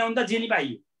क्वेशन ल्याउनु त जे नि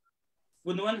पाइयो।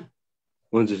 बुझ्नु भएन?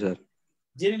 हुन्छ सर,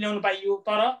 जे नि ल्याउनु पाइयो।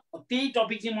 तर त्यही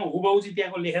टपिक चाहिँ म हुबहु चाहिँ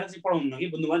त्यहाँको लेखेर चाहिँ पढाउन्न कि।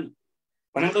 बुझ्नु भयो नि?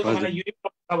 भनेको त तपाईलाई यो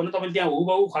छ भने तपाईले त्यहाँ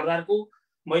हुबहु खरिदारको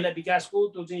महिला विकासको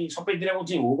त्यो चाहिँ सबैतिरको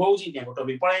चाहिँ हुबहु चाहिँ त्यहाँको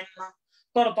टपिक पढाइन्न।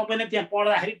 तर तपाईले त्यहाँ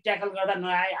पढ्दाखेरि ट्याकल गर्दा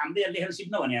नआए हामीले यहाँ लेखेर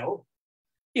सिक्न भने हो।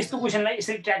 यस्तो क्वेशनलाई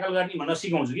यसरी ट्याकल गर्ने भनेर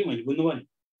सिकाउँछु कि मैले। बुझ्नु भयो नि?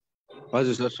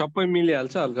 हजुर सर, सबै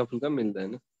मिलिहाल्छ, हल्का फुल्का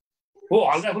मिल्दैन। हो,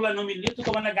 हल्का फुल्का नमिल्ने त्यो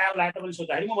तपाईलाई गाह्रो लाग्यो तपाईले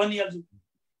सोच्दाखेरि म भनिहाल्छु।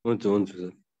 हुन्छ हुन्छ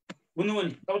सर। बुझ्नु भयो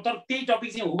नि? तर त्यही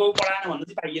टपिक चाहिँ हुबहु पढाएन भन्न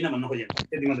चाहिँ पाइएन भन्न खोजेको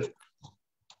त्यति मात्रै हो।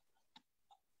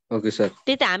 Okay sir.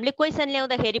 त्यही त हामीले क्वेशन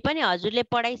ल्याउँदाखेरि पनि हजुरले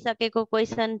पढाइसकेको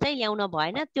क्वेशन चाहिँ ल्याउन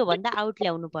भएन, त्यो भन्दा आउट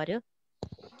ल्याउनु पर्यो।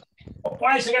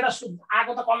 पढाइसकेर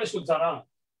आएको त कसले सोध्छ र?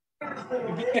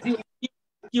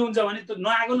 के हुन्छ भने त्यो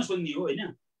नआएको नै सोध्ने हो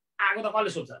हैन? आएको त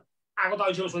कसले सोध्छ? आएको त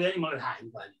अहिलेसम्म सोधे नि मलाई थाहा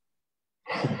छैन।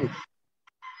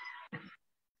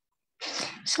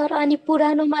 सर अनि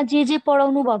पुरानोमा जे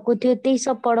पढाउनु भएको थियो त्यही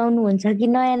सब पढाउनु हुन्छ कि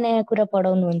नयाँ नयाँ कुरा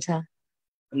पढाउनु हुन्छ?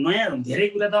 नयाँ धेरै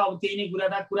कुरा त अब त्यही नै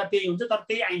कुरा त्यही हुन्छ, तर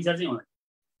त्यही आन्सर चाहिँ हुँदैन।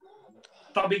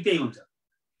 टपिक त्यही हुन्छ।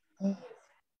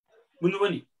 बुझ्नुभयो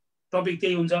नि? टपिक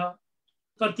त्यही हुन्छ,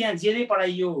 तर त्यहाँ जे नै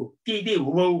पढाइयो त्यही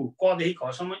हुबहु कदेखि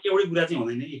खसम्म एउटै कुरा चाहिँ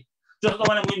हुँदैन कि। जस्तो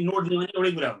तपाईलाई मैले नोट दिएँ भने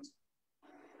एउटै कुरा हुन्छ।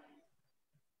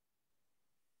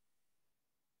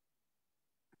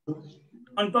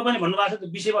 अनि तपाईले भन्नुभएको छ त्यो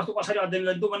विषयवस्तु कसरी अध्ययन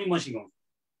गर्ने त्यो पनि म सिकाउँछु।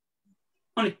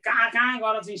 अनि कहाँ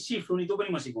गएर चाहिँ सिफ्ट हुने त्यो पनि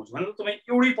म सिकाउँछु। भनेको तपाईँ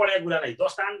एउटै पढेको कुरालाई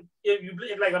 10 स्थान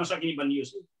एप्लाई गर्न सकिने बनियो।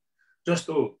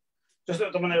 जस्तो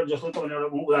तपाईलाई एउटा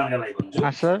उदाहरणका लागि भन्छु।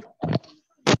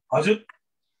 हजुर,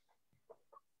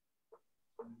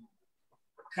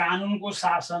 कानुनको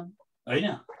शासन हैन,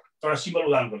 एउटा सिम्पल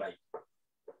उदाहरणको लागि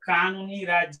कानुनी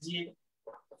राज्य,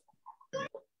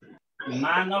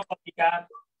 मानव अधिकार,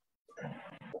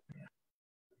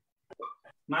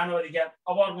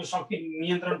 अब अर्को शक्ति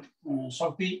नियन्त्रण,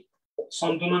 शक्ति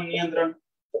सन्तुलन नियन्त्रण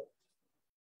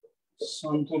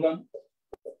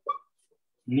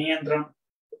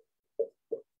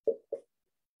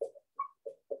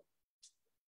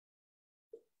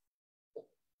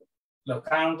ल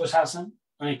कानुनको शासन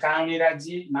अनि कानुनी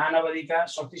राज्य, मानव अधिकार,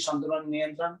 शक्ति सन्तुलन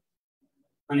नियन्त्रण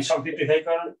अनि शक्ति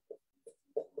पृथकीकरण।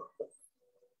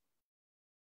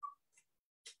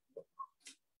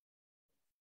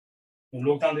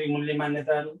 लोकतान्त्रिक मूल्य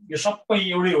मान्यताहरू यो सबै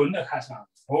एउटै हो नि त खासमा।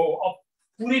 हो, अब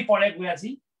पुरै पढेको कुरा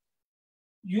चाहिँ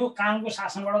यो कानुनको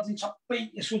शासनबाट चाहिँ सबै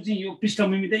यसो चाहिँ यो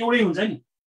पृष्ठभूमि त एउटै हुन्छ नि।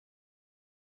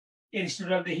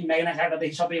 एरिस्टोटलदेखि म्याग्ना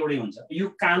कार्टादेखि सबै एउटै हुन्छ। यो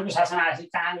कानुनको शासन आएपछि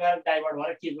कहाँ गएर डाइभर्ट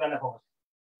भएर के कुरालाई फोकस,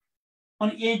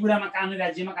 अनि यही कुरामा कानुनी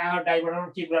राज्यमा कहाँ गएर डाइभर्ट भएर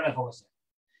के कुरालाई फोकस,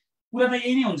 कुरा त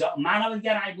यही नै हुन्छ। मानव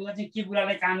अधिकार आइपुग्दा चाहिँ के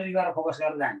कुरालाई कहाँनिर गएर फोकस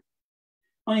गरेर जाने,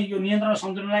 अनि यो नियन्त्रण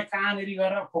सन्तुलनलाई कहाँनिर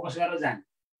गएर फोकस गरेर जाने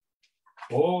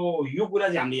हो। यो कुरा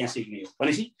चाहिँ हामीले यहाँ सिक्ने हो।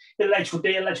 भनेपछि यसलाई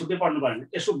छुट्टै पढ्नु पर्दैन।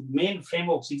 यसो मेन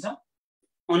फ्रेमवर्क सिक्छौँ,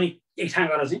 अनि एक ठाउँ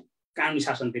गएर चाहिँ कानुनी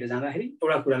शासनतिर जाँदाखेरि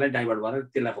एउटा कुरालाई डाइभर्ट भएर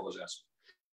त्यसलाई फोकस गर्छ।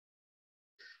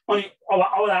 अनि अब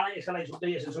अवधारणा यसलाई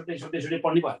छुट्टै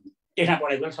पढ्नै पर्यो। एक ठाउँ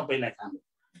पढेको सबैलाई थाहा।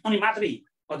 अनि मात्रै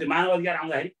त्यो मानव अधिकार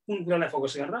आउँदाखेरि कुन कुरालाई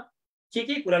फोकस गरेर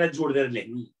के कुरालाई जोडेर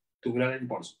लेख्ने त्यो कुरालाई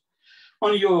पढ्छु।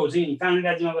 अनि यो चाहिँ कानुनी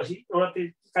राज्यमा बसी एउटा त्यो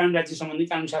कानुनी राज्य सम्बन्धी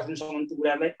कानुनी शासन सम्बन्धी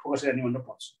कुरालाई फोकस गर्ने भनेर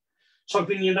पढ्छु।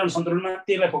 शक्ति नियन्त्रण सन्तुलनमा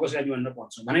त्यसलाई फोकस गर्ने भनेर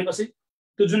पढ्छु। भनेपछि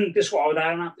त्यो जुन त्यसको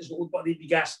अवधारणा, त्यसको उत्पत्ति,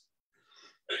 विकास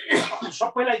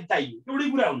सबैलाई चाहियो। एउटै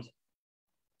कुरा हुन्छ।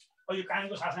 अब यो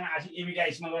कानुनको शासन आसी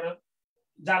एबिडाइसमा गएर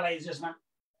जाला एजेसमा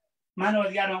मानव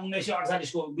अधिकारमा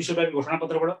 1948 को विश्वव्यापी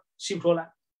घोषणापत्रबाट सिफ्ट होला।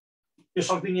 यो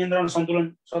शक्ति नियन्त्रण सन्तुलन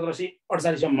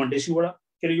 1748 मा मन्टेस्क्यूबाट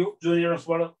के अरे यो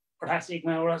जोनेरसबाट 1801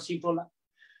 मा एउटा सिफ्ट होला।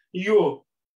 यो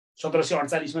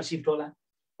 1748 मा सिफ्ट होला।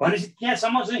 भनेपछि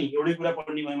त्यहाँसम्म चाहिँ एउटै कुरा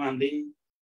पढ्ने भएमा हामीले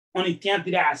अनि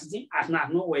त्यहाँतिर आएपछि चाहिँ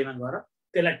आफ्नो वेमा गएर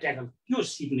त्यसलाई ट्याकल त्यो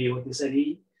सिक्ने हो। त्यसरी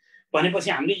भनेपछि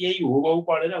हामीले यही हुबहु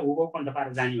पढेर हुबहु कण्ठ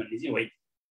पारेर जाने भन्ने चाहिँ होइन।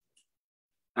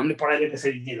 हामीले पढाइले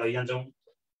त्यसरी चाहिँ लैजान्छौँ।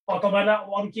 तपाईँलाई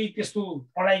अरू केही त्यस्तो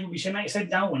पढाइको विषयमा यसरी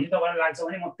जाउँ भन्ने तपाईँलाई लाग्छ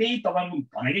भने म त्यही तपाईँको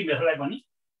भनेकै मेथडलाई पनि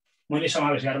मैले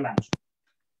समावेश गरेर लान्छु।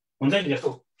 हुन्छ नि जस्तो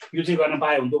यो चाहिँ गर्न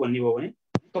पाए हुन्थ्यो भन्ने भयो भने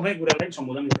तपाईँ कुरालाई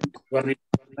सम्बोधन गर्ने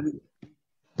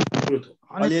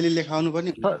अलिअलि लेखाउनु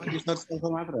पनि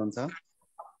मात्र हुन्छ।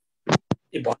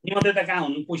 ए भन्ने मात्रै त कहाँ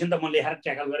हुनु, क्वेसन त म लेखाएर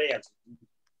ट्याकल गरिहाल्छु।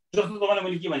 जस्तो तपाईँलाई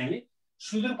मैले के भने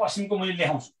सुदूरपश्चिमको मैले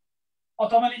लेखाउँछु। अब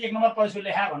तपाईँले 1 नम्बर प्रदेशको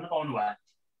लेखा भन्न पाउनु भएन,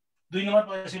 2 नम्बर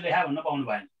प्रदेशको लेखा भन्न पाउनु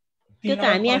भएन। त्यो त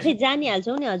हामी आफै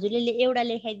जानिहाल्छौँ नि। हजुरले एउटा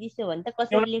लेखाइदिसो भने त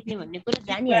कसरी लेख्ने भन्ने कुरा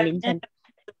जानिहालिन्छ नि।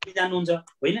 जान्नुहुन्छ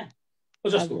होइन?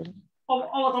 जस्तो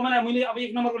अब तपाईँलाई मैले अब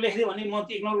 1 नम्बरको लेख्दै भने म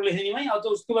 1 नम्बरको लेखिदिने भएँ। अब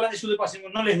त्यो बेला चाहिँ सुदूरपश्चिमको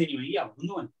नलेखिदिने भएँ कि अब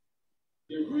हुन्थ्यो भने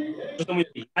जस्तो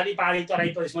मैले हिमाली पहाडी तराई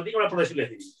प्रदेशमध्ये एउटा प्रदेशको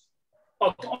लेखिदिने।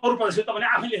 अरू प्रदेशको तपाईँले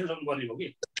आफै लेख्न सक्नुपर्ने हो कि।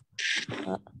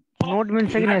 नोट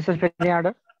मिल्छ कि नहीं सर? फेरि यहाँ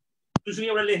जुनसुकै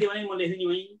एउटा लेख्यो भने म लेखिदिने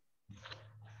भएँ।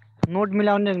 नोट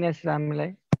मिलाउने नि सर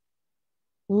हामीलाई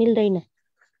मिल्दैन।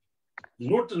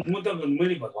 नोट म त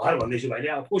मैले भर भन्दैछु भाइले।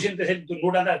 अब क्वेसन त्यसरी त्यो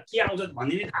नोट आउँदा के आउँछ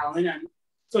भन्ने नै थाहा हुँदैन। अनि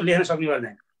त्यो लेख्न सक्ने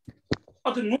गर्दैन।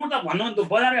 अब त्यो नोट त भन्नु भने त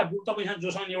बजारका बुक तपाईँसँग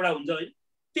जोसँग एउटा हुन्छ है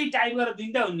त्यही टाइप गरेर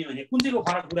दिँदा हुने भने कुन चाहिँको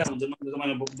फरक कुरा हुन्छ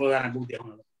तपाईँलाई बजारमा बुक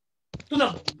देखाउन। त्यो त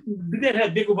विद्यार्थीलाई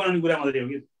बेको बनाउने कुरा मात्रै हो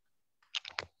कि।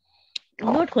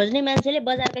 नोट खोज्ने मान्छेले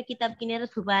बजारका किताब किनेर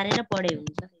थुपारेर पढे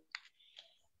हुन्छ।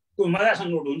 त्यो मजासँग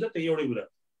नोट हुन्छ त्यो एउटै कुरा।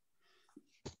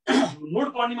 नोट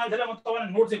पढ्ने मान्छेलाई म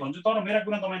तपाईँलाई नोट चाहिँ भन्छु। तर मेरा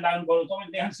कुरा तपाईँले लाग्नु पर्यो।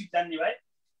 तपाईँले लेखन सिप जान्ने भए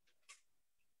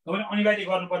तपाईँले अनिवार्य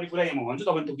गर्नुपर्ने कुरा म भन्छु।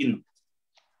 तपाईँले त्यो किन्नु।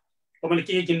 तपाईँले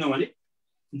के किन्नु भने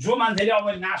जो मान्छेले अब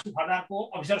नासु खर्दाको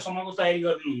अफिसरसम्मको तयारी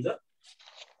गरिदिनुहुन्छ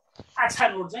अच्छा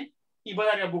नोट चाहिँ यी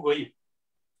बजारका बुक होइन।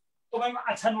 तपाईँको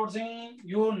अच्छा नोट चाहिँ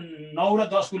यो 9 र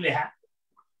 10 को लेखा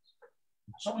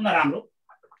सबभन्दा राम्रो।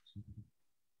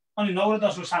 अनि 9 र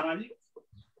 10 को सामाजिक,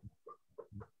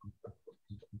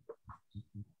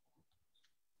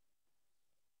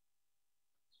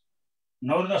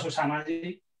 9 र 10 को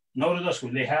सामाजिक, 9 र 10 को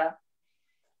लेखा,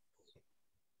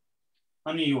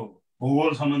 अनि यो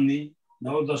भूगोल सम्बन्धी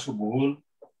 9 र 10 को भूगोल,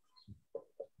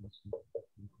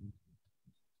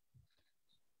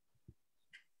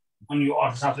 अनि यो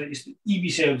अर्थशास्त्र यी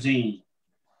विषयहरू चाहिँ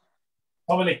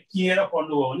तपाईँले किनेर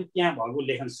पढ्नुभयो भने त्यहाँ भएको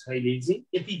लेखन शैली चाहिँ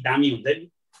यति दामी हुन्छ नि।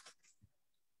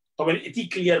 तपाईँले यति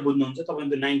क्लियर बुझ्नुहुन्छ।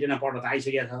 तपाईँले त्यो 9 मा पढ्न त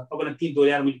आइसकेको छ। तपाईँले ती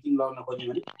दोहोऱ्याएर मैले किन लगाउन खोजेँ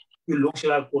भने यो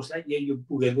लोकसेवा कोर्सलाई यो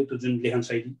पुगेको त्यो जुन लेखन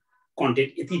शैली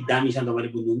कन्टेन्ट यति दामी छ तपाईँले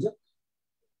बुझ्नुहुन्छ।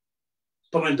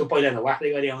 तपाईँले त्यो पहिला त वाक्दै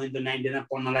गरे हो भने त्यो 9 मा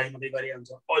पढ्नलाई मात्रै गरे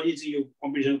हुन्छ। अहिले चाहिँ यो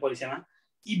कम्पिटिसन परीक्षामा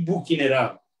यी बुक किनेर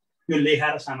यो लेखा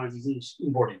र सामाजिक चाहिँ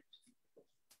इम्पोर्टेन्ट।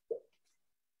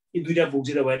 यी दुईटा बुक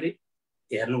चाहिँ तपाईँले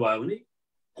हेर्नुभयो भने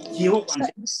के हो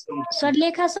सर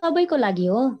लेखा सबैको लागि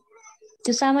हो?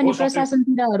 त्यो सामान्य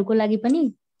प्रशासनतिरहरूको लागि पनि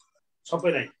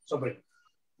सबैलाई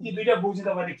यी दुईटा बुक चाहिँ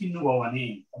तपाईँले किन्नुभयो भने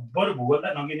बरु भूगोल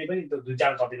त नकिने पनि त्यो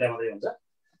 2-4 कतिलाई मात्रै हुन्छ।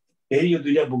 फेरि यो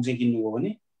दुईटा बुक चाहिँ किन्नुभयो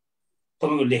भने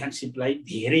तपाईँको लेखन सिपलाई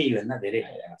धेरैभन्दा धेरै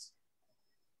फाइदा छ।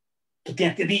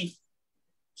 त्यहाँ त्यति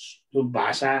त्यो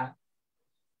भाषा,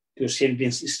 त्यो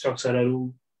सेन्टेन्स स्ट्रक्चरहरू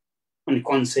अनि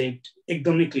कन्सेप्ट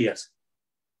एकदमै क्लियर छ।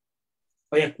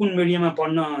 यहाँ कुन मिडियममा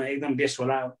पढ्न एकदम बेस्ट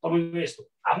होला तपाईँको यस्तो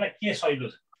आफूलाई के सजिलो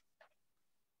छ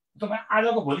तपाईँ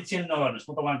आजको भोलि चेन्ज नगर्नुहोस्।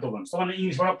 म तपाईँलाई त्यो भन्छु। तपाईँले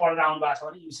इङ्ग्लिसबाट पढेर आउनु भएको छ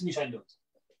भने इङ्ग्लिस नै सजिलो हुन्छ।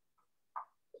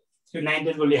 त्यो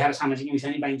 9-10 को लेखाएर सामाजिक इङ्ग्लिस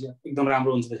नै पाइन्छ। एकदम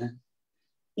राम्रो हुन्छ त्यसमा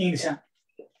इङ्ग्लिस।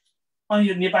 अनि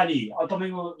यो नेपाली अब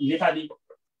तपाईँको नेपाली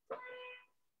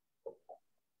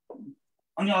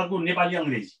अनि अर्को नेपाली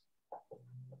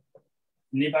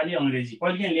अङ्ग्रेजी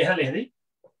कहिले लेखा लेख्दै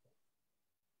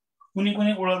कुनै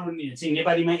वर्डहरू चाहिँ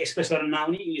नेपालीमा एक्सप्रेस गर्न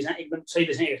नआउने इङ्ग्लिसमा एकदम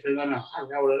सहिलेसँग एक्सप्रेस गर्न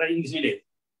हल्का वर्डलाई इङ्ग्लिसमै लेख्दै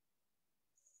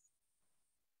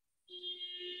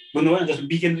बुझ्नुभयो जस्तो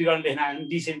विकेन्द्रीकरण लेख्न आयो भने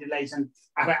डिसेन्ट्रलाइजेसन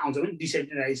आफै आउँछ भने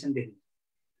डिसेन्ट्रलाइजेसन लेख्ने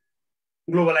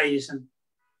ग्लोबलाइजेसन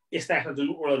यस्ता यस्ता जुन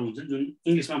वर्डहरू हुन्छन् जुन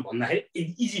इङ्ग्लिसमा भन्दाखेरि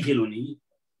इजी फिल हुने कि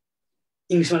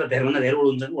इङ्ग्लिसमा त धेरैभन्दा धेरै वर्ड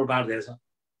हुन्छन् वर्ड पावर धेरै छ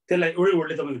त्यसलाई एउटै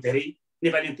वर्डले तपाईँको धेरै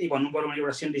नेपालीमा त्यही भन्नु पर्यो भने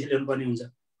एउटा सेन्टेन्स लेख्नुपर्ने हुन्छ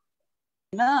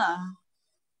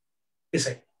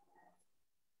त्यसै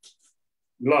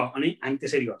ल अनि हामी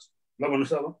त्यसरी गर्छौँ ल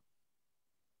भन्नुहोस् अब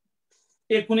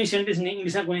एक कुनै सेन्टेन्स नै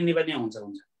इङ्ग्लिसमा कुनै नेपालीमा हुन्छ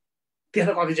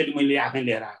त्यसलाई कतिचोटि मैले आफै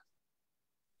लिएर आएको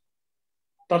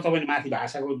तर तपाईँले माथि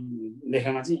भाषाको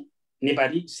लेखामा चाहिँ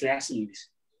नेपाली / इङ्ग्लिस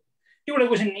एउटा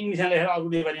क्वेसन इङ्ग्लिसमा लेखेर अर्को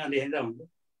नेपालीमा लेखिँदा हुन्छ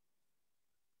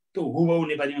त्यो हुबहु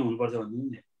नेपालीमा हुनुपर्छ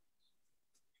भन्ने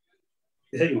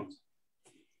त्यसरी हुन्छ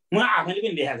म आफैले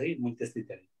पनि लेखाएको छु कि म त्यस्तै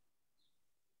थिएँ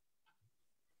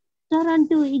चरण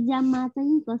 2 एक्जाममा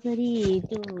चाहिँ कसरी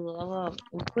त्यो अब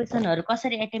क्वेसनहरु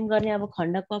कसरी एटेम्प गर्ने अब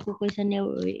खण्ड क को क्वेसन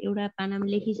एउटा पानामा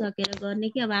लेखिसकेर गर्ने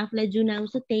कि अब आफुलाई जुन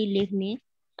आउँछ त्यही लेख्ने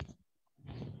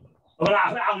अब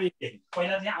आफै आउने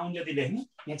पहिला चाहिँ आउने जति लेख्ने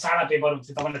यहाँ 4 पेपर हुन्छ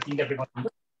तपाईलाई 3टा पेपर हुन्छ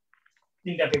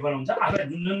 3टा पेपर हुन्छ आफै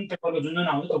जुन पेपरको जुन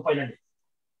आउँछ त्यो पहिला लेख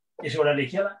यसबाट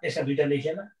लेखिएला यसका 2टा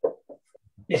लेखिएला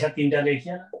यसका 3टा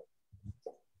लेखिएला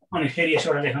अनि फेरि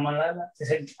यसबाट लेख्न मन लाग्ला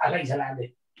त्यसरी आफै इच्छा लाग्दै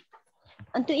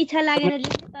अनि त्यो इच्छा लागेर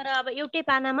लेख्ने तर अब एउटै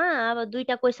पानामा अब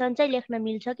 2टा क्वेसन चाहिँ लेख्न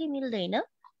मिल्छ कि मिल्दैन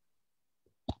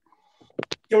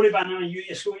एउटै पानामा यो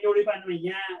यसको एउटै पानामा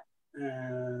यहाँ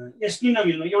यस किन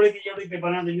नमिल्नु एउटै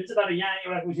पेपरमा चाहिँ मिल्छ तर यहाँ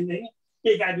एउटा क्वेसन देख्ने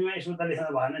एक कापीमा यसो त लेख्न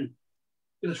भएन नि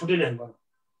त्यो त छुट्टै लेख्नु पर्यो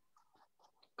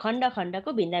खण्ड खण्डको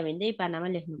भिन्दा भिन्दै पानामा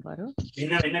लेख्नु पर्यो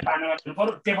भिन्न पानामा लेख्नु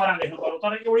पर्यो पेपरमा लेख्नु पर्यो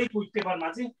तर एउटै पेपरमा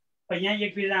चाहिँ यहाँ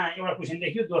एक पेजमा एउटा क्वेसन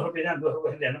लेख्यो दोस्रो पेजमा दोस्रो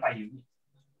क्वेसन लेख्न पाइयो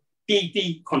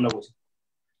त्यही खण्डको छ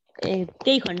ए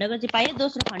त्यही खण्डको चाहिँ पाइयो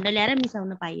दोस्रो खण्ड ल्याएर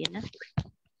मिसाउन पाइएन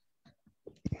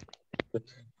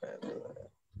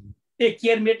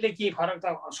केयरमेटले के फरक त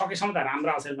सकेसम्म त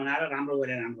राम्रो अक्षर बनाएर राम्रो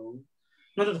गरेर राम्रो हो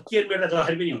न त केयरमेट त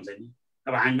जसरी पनि हुन्छ नि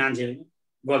अब हामी मान्छे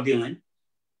गल्ती हुँदैन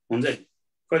हुन्छ नि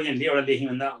कहिले एउटा लेख्यो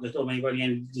भन्दा जस्तो तपाईँको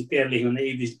यहाँ 13 लेख्यो भन्दा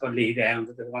 1 पर लेखिरहेको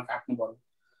हुन्छ त्यसमा काट्नु पर्यो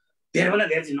धेरैभन्दा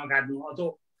धेरै चाहिँ नकाट्नु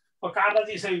अथवा काट्दा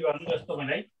चाहिँ यसरी गर्नु जस्तो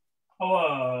तपाईँलाई अब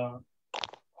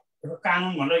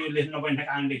कानुन भनेर यो लेख्नु नपर्ने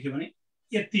कानुन लेख्यो भने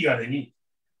यति गर्दै नि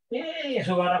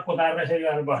यसो गरेर कोताएर यसरी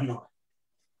गरेर बस्नु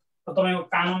तपाईँको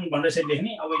कानुन भनेर यसरी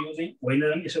लेख्ने अब यो चाहिँ होइन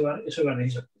भने यसो गरेर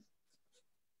लेखिसक्यो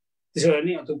त्यसो गरे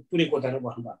नि अथवा कुनै कोताएर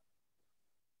बस्नु पर्यो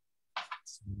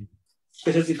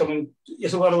त्यसपछि तपाईँ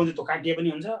यसो गरेर भने त्यो काटिए पनि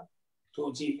हुन्छ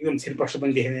त्यो चाहिँ एकदम छिरप्रष्ट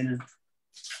पनि देखिँदैन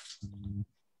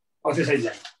अब त्यसरी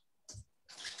जाने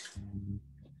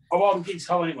अब अरू के छ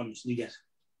भने भन्नुहोस् जिज्ञासा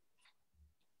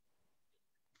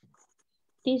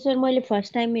टिचर मैले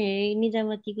फर्स्ट टाइम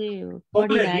निजामतीको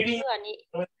पढिरहेको छु अनि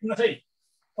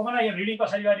तपाईँलाई यो रिडिङ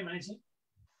कसरी गर्ने भनेपछि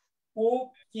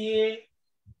ओके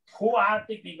 4R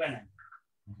टेक्निक बनाए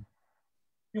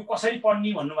यो कसरी पढ्ने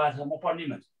भन्नुभएको छ म पढ्ने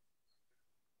भन्छु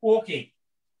ओके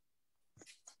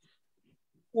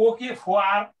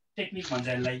 4R टेक्निक भन्छ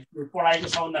यसलाई यो पढाइको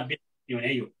सबभन्दा बेस्ट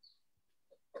भने यो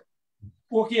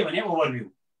ओके भने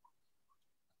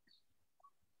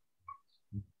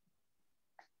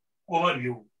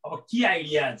ओभरभ्यू अब की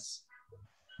आइडियाज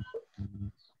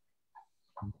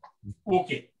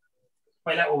ओके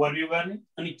पहिला ओभरभ्यू गर्ने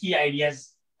अनि की आइडियाज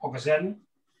फोकस गर्ने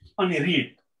अनि रिड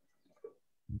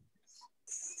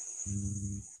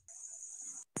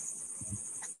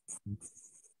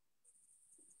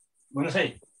भन्नुहोस् है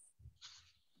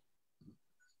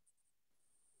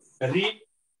रिड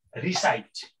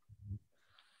रिसाइट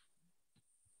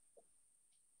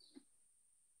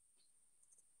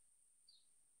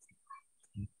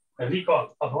रिकल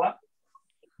अथवा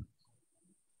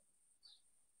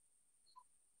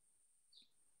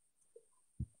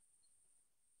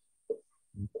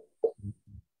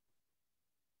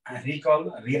recall,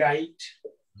 rewrite,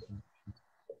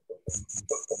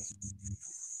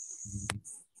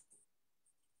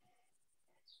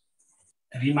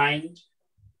 remind,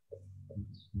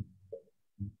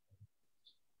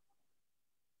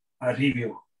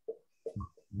 review.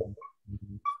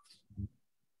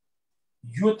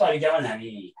 यो तरिकामा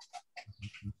हामी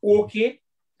ओके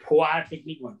 4R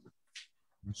टेक्निक भन्छ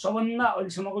सबभन्दा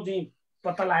अहिलेसम्मको चाहिँ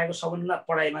पत्ता लागेको सबभन्दा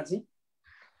पढाइमा चाहिँ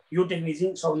यो टेक्निक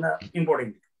चाहिँ सबभन्दा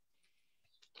इम्पोर्टेन्ट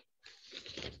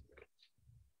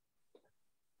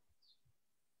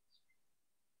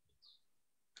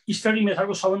स्टडी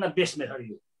मेथडको सबभन्दा बेस्ट मेथड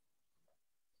यो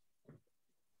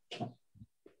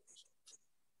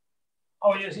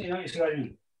अब यो यसो गर्ने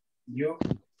यो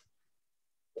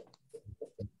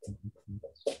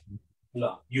ल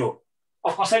यो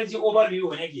अब कसरी चाहिँ ओभरभ्यू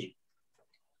भने के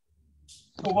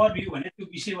ओभरभ्यू भने त्यो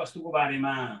विषयवस्तुको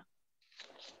बारेमा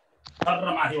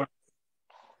तर माथिबाट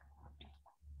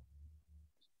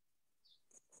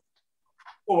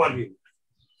ओभरभ्यू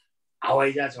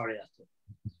हवाईजहाज चढे जस्तो।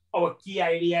 अब की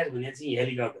आइडियाज भने चाहिँ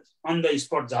हेलिकप्टर अन द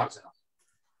स्पट झर्छ।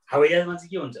 हवाईजहाजमा चाहिँ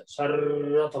के हुन्छ, सर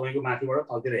तपाईँको माथिबाट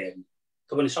तलतिर हेर्ने,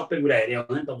 तपाईँले सबै कुरा हेऱ्यो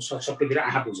भने तपाईँ सबैतिर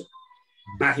आँखा पुग्छ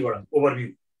माथिबाट ओभरभ्यू।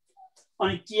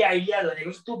 अनि की आइडियाज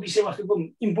भनेको चाहिँ त्यो विषयवस्तुको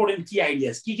इम्पोर्टेन्ट की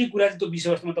आइडियाज के कुरा चाहिँ त्यो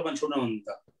विषयवस्तुमा तपाईँ छोड्नुहुन्छ।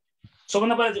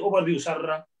 सबभन्दा पहिला चाहिँ ओभरभ्यू सर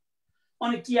र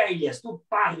अनि की आइडियाज, त्यो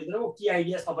पाठभित्रको की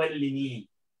आइडियाज तपाईँले लिने,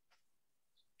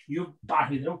 यो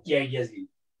पाठभित्रको की आइडियाज लिने।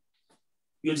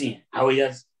 यो चाहिँ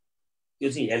हवाईजहाज,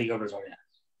 यो चाहिँ हेलिकप्टर चढ्या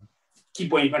की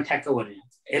पोइन्टमा ठ्याक्क गर्ने।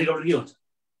 हेलिकप्टर के हुन्छ,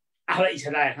 आफूलाई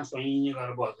इच्छा लागेको स्वयं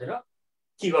गरेर बसेर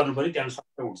के गर्नु पर्यो त्यहाँ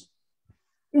सबै हुन्छ,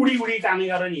 उडी कामै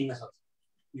गरेर नि हिँड्न सक्छ।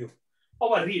 यो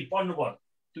अब रिड पढ्नु पर्यो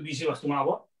त्यो विषयवस्तुमा। अब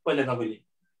पहिला तपाईँले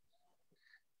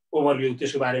ओभरभ्यू,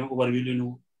 त्यसको बारेमा ओभरभ्यू लिनु,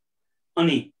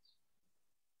 अनि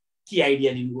के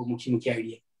आइडिया लिनुको मुख्य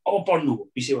आइडिया। अब पढ्नुको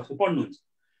विषयवस्तु पढ्नुहुन्छ,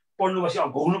 पढ्नुपर्छ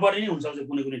अब भोग्नु पर्ने नै हुन्छ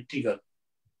कुनै ट्रिगर।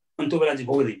 अनि त्यो बेला चाहिँ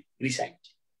भोग्दैन, रिसाइट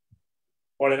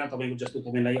पढेर तपाईँको जस्तो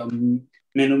तपाईँलाई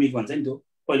मेनोमिक भन्छ नि, त्यो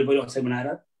पहिलो अक्षर बनाएर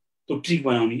त्यो ट्रिक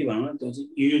बनाउने कि भनौँ न, त्यो चाहिँ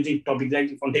यो चाहिँ टपिकलाई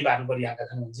कन्टै पार्नु परिरहेका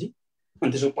छन् भने चाहिँ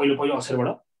अनि त्यसको पहिलो अक्षरबाट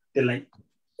त्यसलाई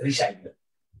रिसाइट गर्नु,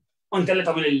 अनि त्यसलाई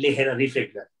तपाईँले लेखेर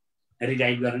रिफ्लेक्ट गर्नु,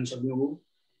 रिराइट गर्न सक्नुभयो,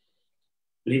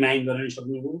 रिमाइन्ड गर्न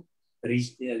सक्नुभयो,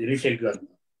 रिफ्लेक्ट गर्नु।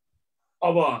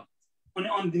 अब अनि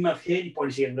अन्तिममा फेरि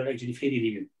पढिसकेर एक्चुअली फेरि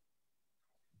रिभ्यू।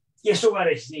 यसो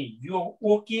गरेपछि चाहिँ यो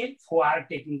ओके फोआर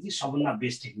टेक्निक चाहिँ सबभन्दा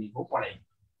बेस्ट टेक्निक हो पढाइ।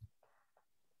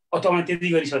 अब तपाईँ त्यति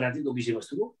गरिसक्दा चाहिँ त्यो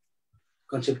विषयवस्तुको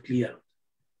कन्सेप्ट क्लियर हुन्छ।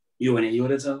 यो भने यो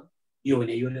रहेछ, यो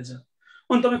भने यो रहेछ।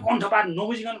 अनि तपाईँ कण्ठपाठ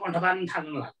नबुझिकन कण्ठपाठ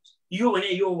थाल्नु लाग्छ। यो भने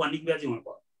यो भन्ने कुरा चाहिँ हुनु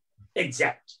पर्यो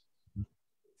एक्ज्याक्ट।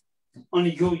 अनि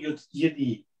यो यदि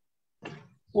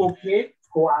ओके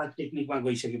फोआर टेक्निकमा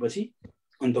गइसकेपछि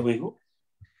अनि तपाईँको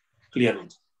क्लियर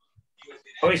हुन्छ।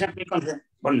 अब यसमा के कन्सेप्ट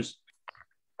भन्नुहोस्,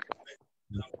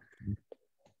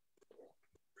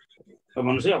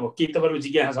 भन्नुहोस् है। अब के तपाईँको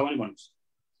जिज्ञासा छ भने भन्नुहोस्।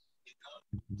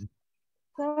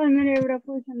 सर मेरो एउटा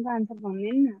क्वेसनको आन्सर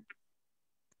भनिदिनु न।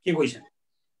 के क्वेसन?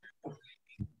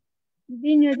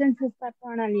 विनियोजन स्रष्टा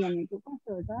प्रणाली भनेको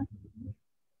कस्तो हो त?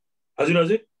 हजुर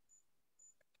हजुर,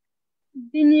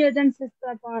 विनियोजन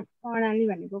स्रष्टा प्रणाली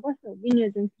भनेको कस्तो हो?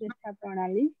 विनियोजन स्रष्टा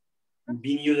प्रणाली,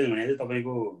 विनियोजन भने चाहिँ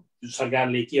तपाईँको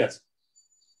सरकारले के गर्छ,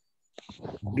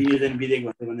 विनियोजन विधेयक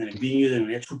भन्छ भन्दैन। विनियोजन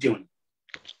भने छुट्याउने,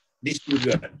 डिस्ट्रिब्युट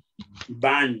गर्ने,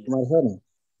 बाँड्ने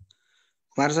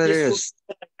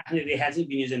रेखा चाहिँ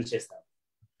विनियोजन स्रष्टा हो।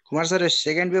 कुमार सर,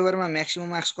 सेकेन्ड पेपरमा म्याक्सिमम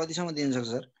मार्क्स कतिसम्म दिन सक्छ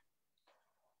सर?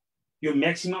 यो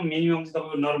म्याक्सिमम मिनिमम चाहिँ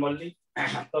तपाईँको नर्मल्ली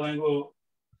तपाईँको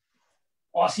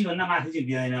 80 भन्दा माथि चाहिँ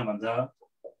दिँदैन भन्छ।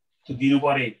 त्यो दिनु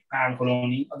पर्यो कार्ड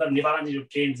खोलाउने। अथवा नेपालमा चाहिँ यो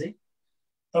ट्रेन्ड चाहिँ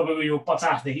तपाईँको यो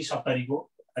 50 देखि 70 को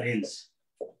रेन्ज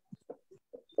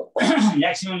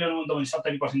म्याक्सिमम ल्याउनु तपाईँले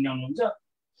 70% ल्याउनुहुन्छ।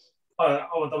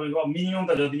 अब तपाईँको मिनिमम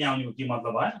त जति नै आउनेको के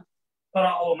मतलब भएन, तर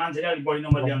अब मान्छेले अलिक बढी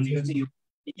नम्बर ल्याउनेको चाहिँ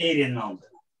यही रेन्जमा आउँछ।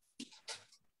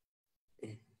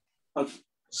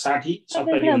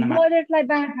 60-70 बजेटलाई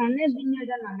बाँड्ने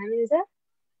विनियोजन भन्न मिल्छ?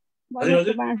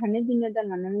 बजेटको बाँड्ने विनियोजन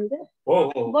भन्न मिल्छ?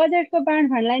 बजेटको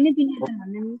बाँड्नलाई नै विनियोजन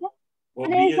भन्न मिल्छ?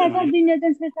 अनि यसमा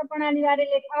विनियोजन स्रष्टा प्रणाली बारे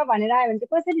लेख भनेर आयो भने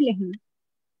चाहिँ कसरी लेख्नु?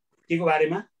 केको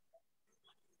बारेमा?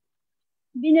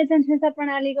 विनियोजन स्रष्टा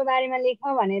प्रणालीको बारेमा लेख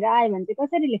भनेर आयो भने चाहिँ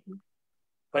कसरी लेख्नु?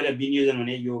 पहिला विनियोजन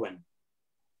भने यो भने,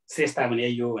 श्रेष्ठता भने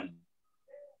यो भने।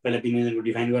 पहिला विनियोजनको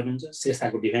डिफाइन गर्नुहुन्छ,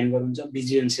 श्रेष्ठताको डिफाइन गर्नुहुन्छ।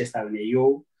 विनियोजन श्रेष्ठता भने यो।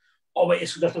 अब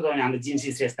यसको जस्तो तपाईँले हाम्रो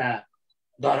जिन्सी श्रेष्ठता,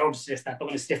 धरोहर श्रेष्ठता,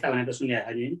 तपाईँले श्रेष्ठता भने त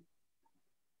सुनिरहेको छैन नि?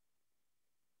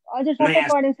 हजुर, सबै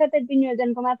पढ्यो, सबै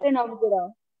विनियोजनको मात्रै नबुझेर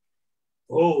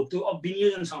हो। त्यो अब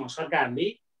विनियोजनसँग सरकारले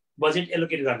बजेट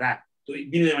एलोकेट गर्दा, त्यो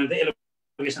विनियोजन भने त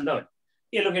एलोकेसन त हो,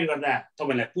 एलोकेट गर्दा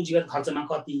तपाईँलाई पुँजीगत खर्चमा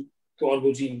कति, त्यो अर्को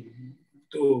चाहिँ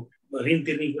त्यो ऋण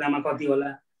तिर्ने कुरामा कति होला,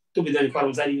 त्यो भित्र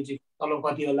कर्मचारीको चाहिँ तलब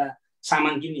कति होला,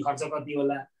 सामान किन्ने खर्च कति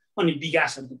होला, अनि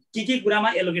विकास के कुरामा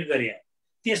एलोकेट गरे,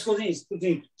 त्यसको चाहिँ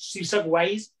शीर्षक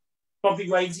वाइज टपिक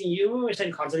वाइज चाहिँ यो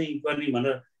यसरी खर्च गर्ने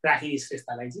भनेर राखिने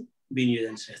श्रेष्ठतालाई चाहिँ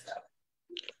विनियोजन श्रेष्ठता हो।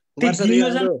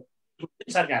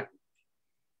 सरकार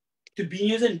त्यो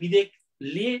विनियोजन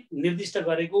विधेयकले निर्दिष्ट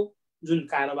गरेको जुन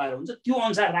कारोबार हुन्छ त्यो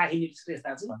अनुसार राखिने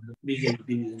श्रेष्ठता चाहिँ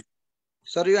विनियोजन।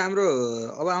 सर, यो हाम्रो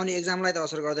अब आउने एक्जामलाई त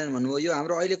असर गर्दैन भन्नुभयो, यो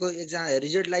हाम्रो अहिलेको एक्जाम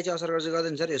रिजल्टलाई चाहिँ असर गर्छ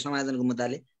गर्दैन सर? यो समाधानको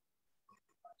मुद्दाले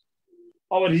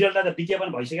अब रिजल्टलाई त विज्ञापन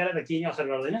भइसकेर त केही असर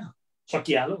गर्दैन,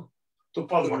 सकिहाल्यो। त्यो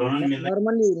पद घटाउन मिल्दैन।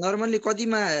 नर्मल्ली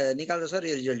कतिमा निकाल्छ सर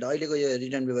यो रिजल्ट, अहिलेको यो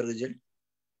रिटर्न पेपरको रिजल्ट?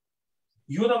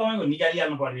 यो त तपाईँको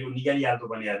निकालिहाल्नु पर्ने, यो निकालिहाल्नु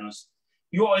पर्ने। हेर्नुहोस्,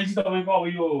 यो अहिले चाहिँ तपाईँको अब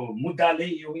यो मुद्दाले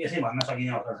यो यसै भन्न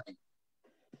सकिने अवस्था छैन।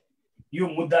 यो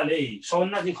मुद्दाले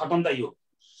सबभन्दा चाहिँ खतम त यो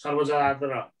सर्वोच्च अदालत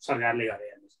र सरकारले गरे।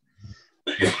 हेर्नुहोस्,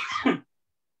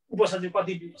 उपसचिव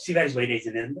कति सिफारिस भइरहेछ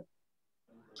नि त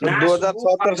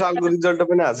 2077 सालको रिजल्ट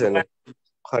पनि आएको छैन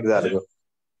खरिदारको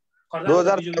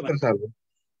 2077 सालको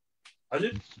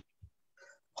हजुर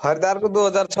खरिदारको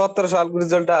 2076 सालको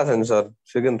रिजल्ट आएको छैन सर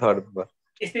सेकेन्ड थर्डको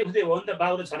यस्तै उस्तै हो नि त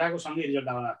बाउ र छोराको सँगै रिजल्ट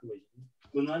आउला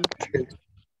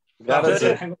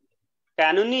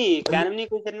कानुनी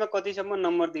क्वेसनमा कतिसम्म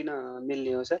नम्बर दिन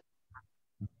मिल्ने हो सर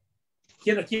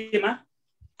केमा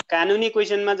कानुनी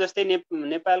क्वेसनमा जस्तै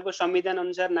नेपालको संविधान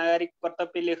अनुसार नागरिक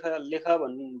कर्तव्य लेख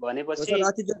भनेपछि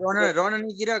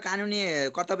रणनीति र कानुनी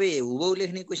कर्तव्य हुबहु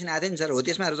लेख्ने क्वेसन आएको थियो नि सर हो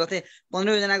त्यसमा जस्तै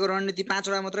 15 जनाको रणनीति 5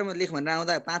 वटा मात्रै लेख भनेर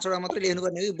आउँदा 5 वटा मात्रै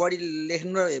लेख्नुपर्ने हो कि बढी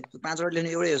लेख्नु र 5 वटा लेख्नु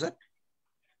एउटै हो सर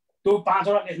त्यो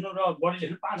 5 वटा लेख्नु र बढी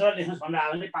लेख्नु 5 वटा लेख्नु भन्दा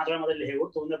आयो भने 5 वटा मात्रै लेखेको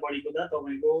त्योभन्दा बढीको त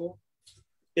तपाईँको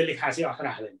त्यसले खासै असर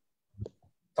राख्दैन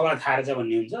तपाईँलाई थाहा रहेछ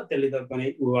भन्ने हुन्छ त्यसले त पनि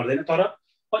उ गर्दैन तर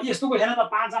यस्तो क्वेसन त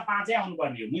 5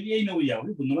 आउनुपर्ने हो मैले यही नबुझाउ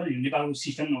कि बुझ्नु पर्यो नेपालको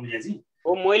सिस्टम नबुझा चाहिँ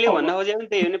हो मैले भन्न खोजेको नि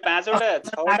त्यही हो नि 5 वटा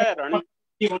 6 वटा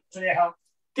रणनीति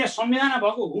त्यस संविधानमा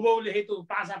भएको हुबहु लेखेको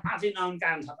 5 नआउने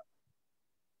कारण छ त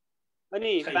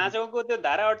अनि 5औंको त्यो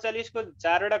धारा 48 को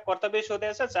 4 वटा कर्तव्य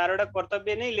सोधेको छ 4 वटा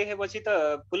कर्तव्य नै लेखेपछि त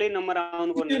फुलै नम्बर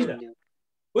आउनु पर्ने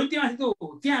हो त्योमाथि त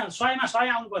त्यहाँ 100 मा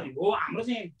 100 आउनु पर्ने हो हाम्रो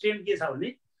चाहिँ ट्रेन्ड के छ भने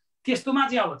त्यस्तोमा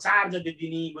चाहिँ अब 4 जति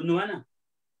दिने बुझ्नु भएन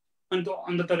अनि त्यो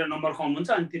अन्ततले नम्बर कम हुन्छ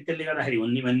अनि त्यसले गर्दाखेरि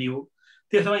हुने भन्ने हो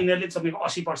त्यसमा यिनीहरूले तपाईँको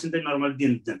 80% चाहिँ नर्मल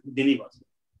दिनै पर्छ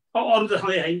अब अरू त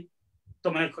सधैँ है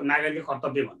तपाईँले नागरिकको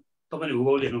कर्तव्य भन्नु तपाईँले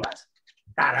हुबहु लेख्नु भएको छ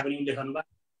धारा पनि लेख्नु भयो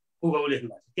हुबहु लेख्नु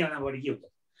भएको छ त्यहाँ बढी के हुन्छ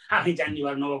आफै जान्ने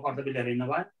भएर नभए कर्तव्य लिएर हिँड्नु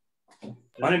भयो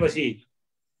भनेपछि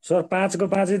सर 5 को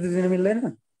 5 दिन मिल्दैन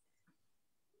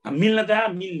मिल्न त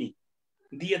मिल्ने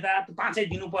दिए त 5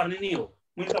 दिनुपर्ने नै हो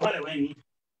मैले तपाईँलाई भने नि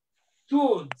त्यो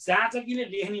जाँचकीले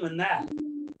लेख्ने भन्दा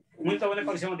मैले तपाईँलाई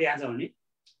कतिसम्म देखाएको छ भने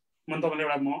म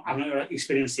तपाईँलाई म आफ्नो एउटा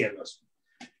एक्सपिरियन्स सेयर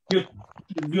गर्छु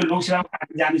यो लोकसेवा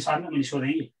जाने सरलाई मैले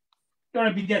सोधेँ कि एउटा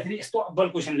विद्यार्थीले यस्तो अब्बल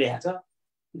क्वेसन लेखाएको छ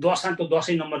 10 त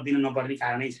 10 नम्बर दिन नपर्ने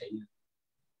कारणै छैन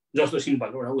जस्तो सिम्पल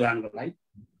एउटा उदाहरणको लागि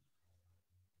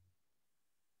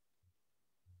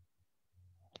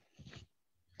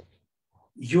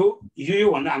यो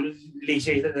भन्दा हामीले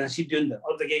लेखिसकेको सिद्धियो नि त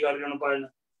अरू त केही गरिरहनु परेन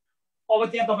अब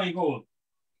त्यहाँ तपाईँको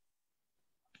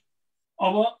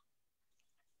अब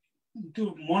त्यो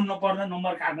मन नपर्दा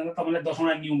नम्बर काट्दा त तपाईँलाई 10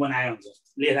 वटा न्यू बनाए हुन्छ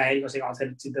लेख्दाखेरि कसैको अक्षर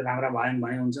चित्र राम्रा भएन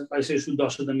भने हुन्छ कसैको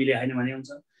शुद्ध मिले होइन भने हुन्छ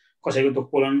कसैको त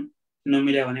कोलन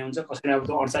नमिल्या भने हुन्छ कसैले अब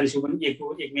त्यो 48 को पनि 1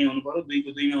 को 1 मै हुनु पर्यो 2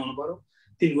 को 2 मै हुनु पर्यो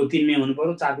 3 को 3 मै हुनु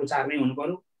पर्यो 4 को 4 मै हुनु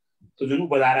पर्यो त्यो जुन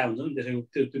उपधारा हुन्छ नि त्यसैको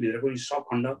त्यो भित्रको सब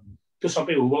खण्ड त्यो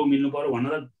सबै हुबहु मिल्नु पर्यो भन्न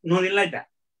त नदिनलाई त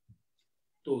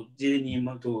त्यो जे नियम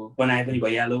त्यो बनाए पनि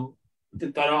भइहाल्यो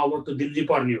तर अब त्यो दिनै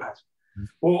पर्ने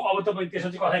हो अब तपाईँ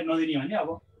त्यसपछि कसैले नदिने भने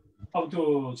अब त्यो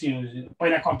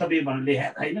पहिला कर्तव्य भनेर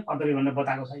लेखेको छैन कर्तव्य भनेर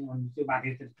बताएको छैन भने त्यो बाँकी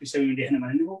पृष्ठभूमि लेख्न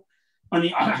भने हो अनि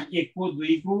 1 को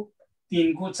 2 को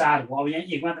 3 को 4 को अब यहाँ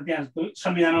 1 मा त त्यहाँ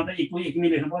संविधानमा त 1 को 1 मै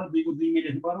लेख्नु पर्यो 2 को 2 मै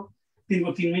लेख्नु पर्यो 3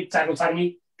 को 3 मै 4 को 4 मै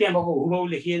त्यहाँ भएको हुबहु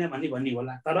लेखिएन भन्ने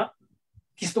होला तर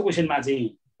त्यस्तो क्वेसनमा चाहिँ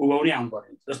हुबहु नै आउनु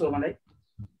पर्ने जस्तो मलाई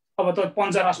अब त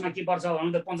पञ्चरसमा के पर्छ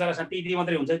भने त पञ्चरसमा त्यही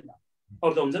मात्रै हुन्छ नि त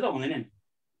अरू त हुन्छ त हुँदैन नि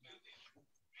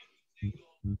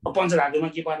पञ्चधातुमा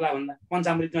के पर्ला भन्दा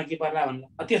पञ्चामृतमा के पर्ला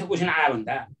भन्दा त्यस्तो क्वेसन आयो भने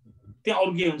त त्यहाँ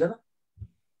अरू के हुन्छ त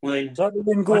हुँदैन सर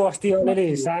दिनको अस्ति अलिअलि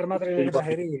सार मात्रै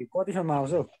लेख्दाखेरि कतिसम्म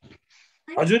आउँछ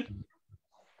हजुर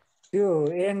त्यो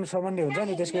एन सम्बन्धी हुन्छ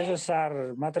नि त्यसको यसो सार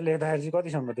मात्र लेख्दाखेरि चाहिँ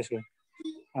कतिसम्म त्यसको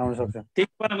आउन सक्छ त्यही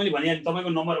भएर मैले भनिहालेँ तपाईँको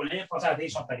नम्बर भने 50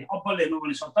 देखि 70 अब्बल लेख्नु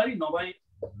भने 70 नभए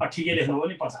ठिकै लेख्नु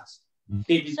भने 50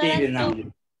 त्यही नाम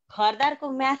खरदारको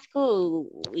म्याथको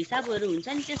हिसाबहरू हुन्छ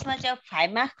नि त्यसमा चाहिँ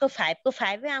 5 मार्क्सको 5 को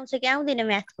 5 आउँछ कि आउँदैन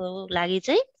म्याथको लागि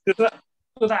चाहिँ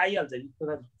त्यो त आइहाल्छ नि त्यो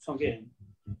त सँगै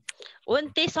हो नि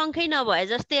त्यही सँगै नभए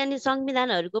जस्तै अनि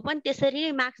संविधानहरूको पनि त्यसरी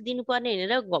नै मार्क्स दिनुपर्ने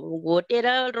भनेर घोटेर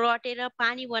रटेर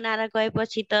पानी बनाएर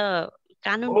गएपछि त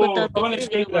कानुनको त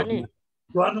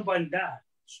गर्नु पर्ने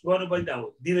त हो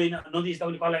दिँदैन नदिस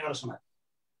तपाईँले कसलाई गरेर समाज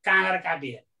कहाँ गएर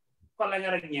काटिए कसलाई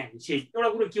गरेर यहाँ एउटा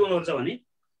कुरो के हुनुपर्छ भने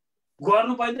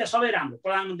गर्नु पर्ने सबै राम्रो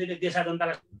प्रधानमन्त्रीले देशा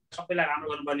जनतालाई सबैलाई राम्रो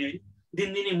गर्नुपर्ने होइन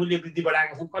दिनदिनै मूल्य वृद्धि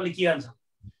बढाएका छन् कसले के गर्छ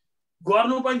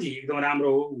गर्नु पनि एकदम राम्रो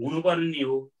हो हुनुपर्ने नै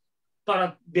हो तर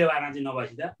व्यवहारमा चाहिँ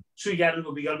नभएपछि त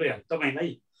स्वीकार्नुको विकल्पै हो तपाईँलाई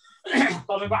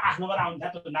तपाईँको 8 नम्बर आउनु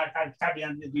थियो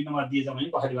काटिजानले 2 नम्बर दिएछ भने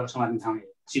कसरी गरेर समात्ने ठाउँ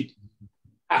सिट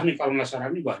आफ्नै कर्मलाई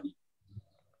सराप्ने गर्ने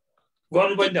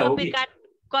गर्नु पनि त हो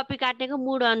कपी काट्नेको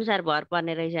मुड अनुसार भर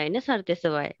पर्ने रहेछ हैन सर त्यसो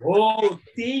भए हो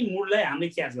त्यही मुडलाई हामीले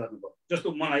क्याच गर्नुपर्छ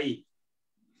जस्तो मलाई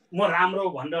म राम्रो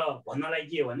भन्नलाई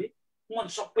के हो भने म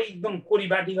सबै एकदम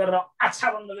कोरीबाटी गरेर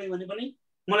आच्छा बन्द गयो भने पनि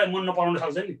मलाई मन नपराउन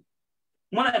सक्छ नि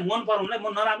मलाई मन पराउनलाई म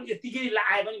नराम्रो यतिकै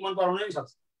आए पनि मन पराउन नै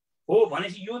सक्छ हो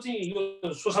भनेपछि यो चाहिँ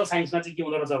यो सोसल साइन्समा चाहिँ के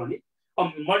हुँदो रहेछ भने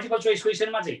मल्टिपल चोइस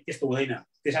क्वेसनमा चाहिँ त्यस्तो हुँदैन,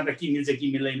 त्यसमा त के मिल्छ के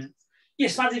मिल्दैन।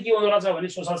 यसमा चाहिँ के हुँदो रहेछ भने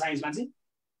सोसल साइन्समा चाहिँ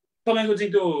तपाईँको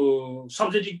चाहिँ त्यो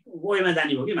सब्जेक्टिभ वेमा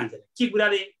जाने हो कि मान्छेले के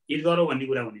कुराले हिट गरौँ भन्ने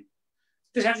कुरा हुने।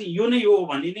 त्यसमा चाहिँ यो नै हो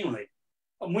भन्ने नै हुँदैन।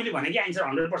 मैले भने कि आन्सर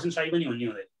 100% सही पनि भन्ने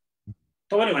हुँदैन,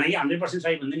 तपाईँले भने कि 100%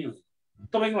 सही भन्ने नि हुँदैन,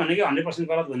 तपाईँको भने कि 100%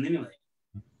 गलत भन्ने नि हुँदैन।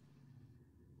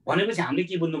 भनेपछि हामीले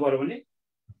के बुझ्नु पर्यो भने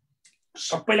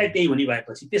सबैलाई त्यही हुने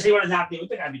भएपछि त्यसैबाट जाँच्ने हो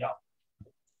त काबिल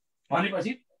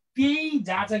भनेपछि त्यही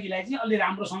जाँचकीलाई चाहिँ अलि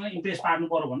राम्रोसँग इम्प्रेस पार्नु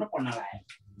पर्यो भनेर पढ्न लाग्यो,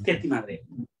 त्यति मात्रै।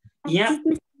 यहाँ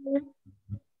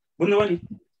बुझ्नुभयो नि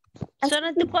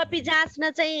सर त्यो कपी जाँच्न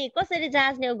चाहिँ कसरी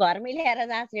जाँच्ने हो? घरमै ल्याएर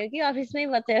जाँच्ने हो कि अफिसमै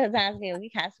बसेर जाँच्ने हो कि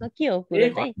खासमा के हो कुरो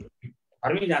चाहिँ?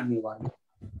 घरमै जाँच्ने हो घरमा।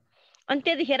 अनि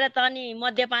त्यतिखेर त अनि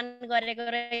मद्यपान गरेको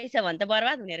रहेछ भने त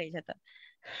बर्बाद हुने रहेछ त।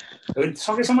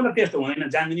 सकेसम्म त त्यस्तो हुँदैन,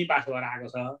 जान्दिनी पास भएर आएको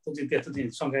छ त्यो चाहिँ त्यस्तो चाहिँ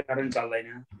सङ्ख्या कारण चल्दैन।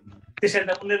 त्यसरी त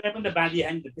उनीहरूलाई पनि त बाँधिया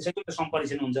नि त, त्यसैको त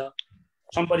सम्परीक्षण हुन्छ,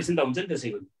 सम्परीक्षण त हुन्छ नि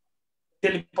त्यसैको।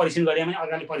 त्यसले परीक्षण गरे भने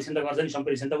अर्काले परीक्षण त गर्छ नि,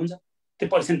 सम्परीक्षण त हुन्छ, त्यो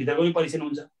परीक्षणभित्रको पनि परीक्षण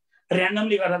हुन्छ।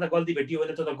 ऱ्यान्डमली गर्दा त गल्ती भेटियो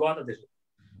भने त गयो त त्यसो।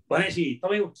 भनेपछि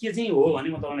तपाईँको के चाहिँ हो भने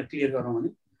म तपाईँलाई क्लियर गरौँ भने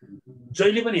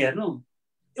जहिले पनि हेर्नु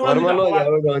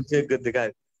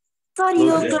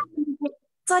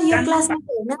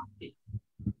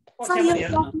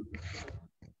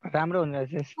राम्रो हुने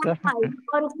रहेछ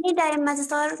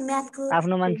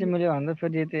आफ्नो मान्छे मिल्यो भन्दा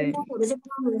फेरि त्यही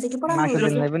मासु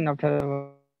दिनलाई पनि अप्ठ्यारो।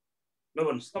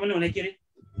 तपाईँले भने के अरे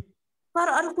सर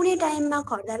अरू कुनै टाइममा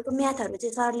खर्दारको म्याथहरू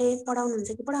चाहिँ सरले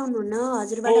पढाउनुहुन्छ कि पढाउनुहुन्न?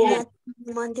 हजुरबाट म्याथ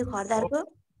मन थियो खर्दारको।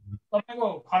 तपाईँको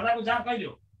खर्दारको जाँच कहिले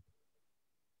हो?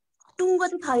 टुङ्गो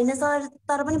त छैन सर,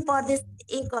 तर पनि परदेश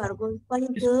एकहरूको पनि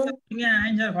थियो।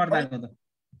 आइन्छ खर्दारको त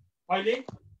अहिले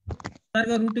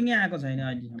खर्दारको रुटिङै आएको छैन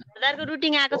अहिलेसम्म। खर्दारको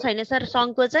रुटिङ आएको छैन सर,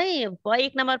 सङ्घको चाहिँ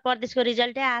 1 नम्बर परदेशको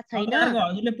रिजल्टै आएको छैन।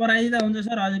 हजुरले पढाइदिँदा हुन्छ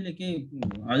सर, हजुरले के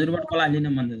हजुरबाट क्लास लिन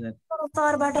मन छ सर?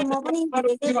 सरबाट म पनि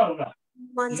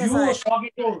मन छ यो सर।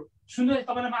 सकेको सुन्नुहोस्,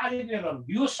 तपाईँलाई म आज क्लियर गरौँ,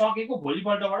 यो सकेको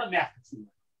भोलिपल्टबाट म्याथ सुन्नु।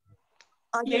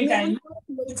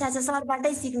 इच्छा छ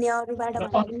सरबाटै सिक्ने, अरूबाट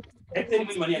एकदमै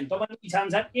मैले भनिहालेँ तपाईँको इच्छा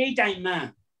अनुसार यही टाइममा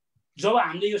जब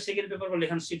हामीले यो सेकेन्ड पेपरको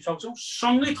लेखन सिक सक्छौँ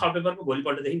सँगै थर्ड पेपरको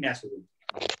भोलिपल्टदेखि म्याथ सुरु।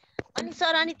 अनि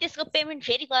सर अनि त्यसको पेमेन्ट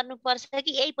फेरि गर्नुपर्छ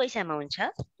कि यही पैसामा हुन्छ?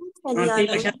 त्यही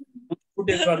पैसा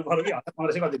उडेट गर्नु पर्यो कि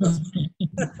हतार चाहिँ कति पर्छ?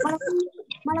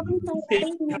 मलाई पनि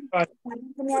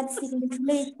म्याथ सिक्ने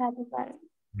ठुलै इच्छा छ सर।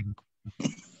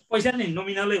 पैसा नि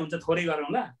नोमिनलै हुन्छ, थोरै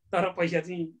गरौँला, तर पैसा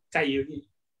चाहिँ चाहियो कि।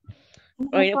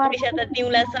 होइन पैसा त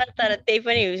दिउँला सर, तर त्यही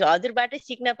पनि हजुरबाटै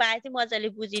सिक्न पाए चाहिँ मजाले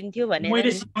बुझिन्थ्यो भनेर।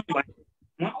 मैले सिकाउने भए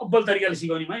म अब्बल तरिकाले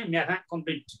सिकाउने भए म्याथ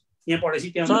कम्प्लिट यहाँ पढेपछि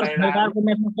त्यहाँ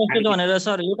भनेर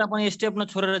सर एउटा पनि स्टेप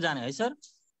नछोडेर जाने है सर?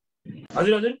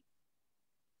 हजुर हजुर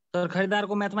सर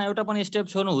खरिदारको म्याथमा एउटा पनि स्टेप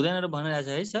छोड्नु हुँदैन भनिरहेछ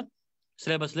है सर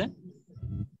सिलेबसले?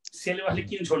 सिलेबसले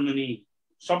किन छोड्नु नि,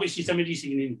 सबै सिस्टमेटिक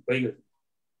सिक्ने भइगयो।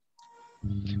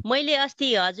 मैले अस्ति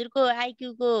हजुरको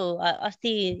आइक्यूको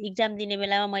अस्ति इक्जाम दिने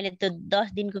बेलामा मैले त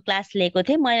 10 दिनको क्लास लिएको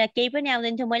थिएँ। मलाई केही पनि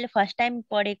आउँदैन थियो, मैले फर्स्ट टाइम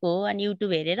पढेको हो अनि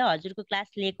युट्युब हेरेर हजुरको क्लास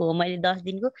लिएको हो मैले 10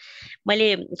 दिनको।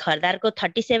 मैले खर्दारको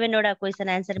 37 वटा क्वेसन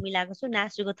आन्सर मिलाएको छु,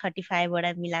 नासुको 35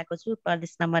 वटा मिलाएको छु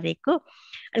प्रदेश नम्बर 1 को।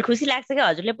 अनि खुसी लाग्छ कि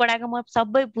हजुरले पढाएको म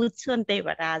सबै बुझ्छु अनि त्यही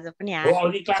भएर आज पनि आएको। हो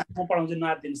अनि क्लास म पढाउँछु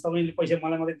नआदिनुस्, तपाईले पैसा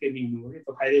मलाई मात्रै तिर्नु हुनु हो कि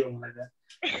त्यो फाइदै हो मलाई त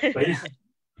हैन।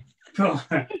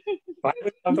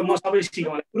 म सबै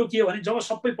सिकाउँला। कुरो के हो भने जब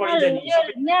सबै पढिन्छ नि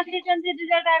म्याथ रिटर्न चाहिँ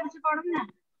रिजल्ट आएपछि पढौँ न।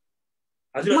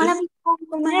 हजुर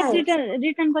म्याथ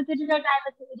रिटर्नको चाहिँ रिजल्ट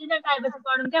आएपछि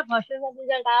पढौँ क्या। फर्स्ट पेपर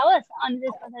रिजल्ट आओस् अनि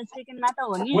त्यसपछि सेकेन्डमा त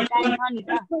हो नि, टाइम छ नि त।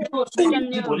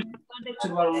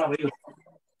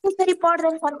 त्यसरी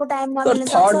पढ्दै सरको टाइममा मिल्न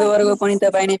सक्छ। थर्ड पेपरको पनि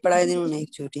तपाईँ नै पढाइदिनु न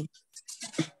एकचोटि।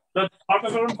 र थर्ड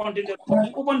पेपरको कन्टेन्ट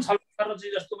को पनि छलफल गरेर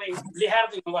चाहिँ जस्तो मै लेखाएर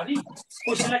दिनु भयो नि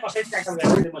क्वेशनलाई कसरी ट्याकल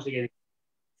गर्ने म सिकाइदिन्छु।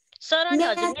 सर अनि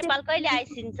हजुर नेपाल कहिले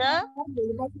आइसिन्छ?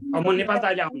 म नेपाल त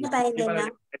अहिले आउँदिन,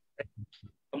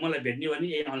 मलाई भेट्ने भने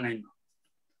यही अनलाइनमा।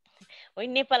 होइन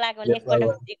नेपाल आएको एकपल्ट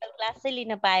फिजिकल क्लास चाहिँ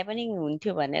लिन पाए पनि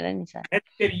हुन्थ्यो भनेर नि सर।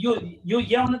 यो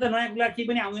यहाँ त नयाँ कुरा केही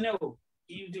पनि आउँदैन हो,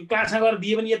 क्लासमा गएर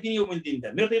दिए पनि यति नै हो मैले दिनु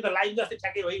त। मेरो त यो त लाइभ जस्तै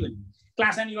ठ्याक्कै भइगयो नि,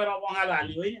 क्लासमा नि गएर अब अँगालो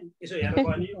हाल्ने होइन, यसो हेरेर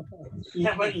पनि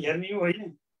यहाँ पनि हेर्ने हो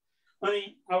होइन। अनि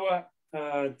अब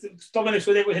तपाईँले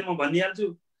सोधेको क्वेसन म भनिदिइहाल्छु।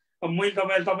 अब मैले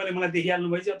तपाईँले मलाई देखिहाल्नु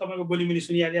भएछ, तपाईँको बोली मैले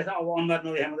सुनिहालेको छ, अब अनुहार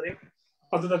नदेखा मात्रै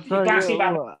अझ त क्लासै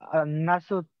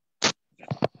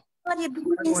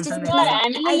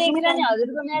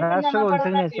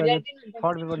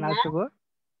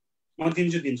म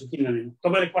दिन्छु किन भने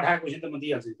तपाईँले पठाएको क्वेसन त म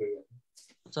दिइहाल्छु।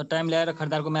 सर टाइम ल्याएर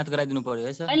खरिदारको म्याथ गराइदिनु पर्यो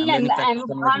है सर।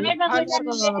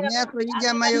 म्याथको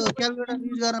इक्जाममा यो क्यालकुलेटर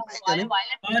युज गर्न पाइन्छ नि?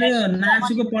 अरे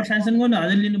नाक्सको प्रशासनको नि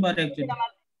हजुर लिनु पर्यो एक्चुअली।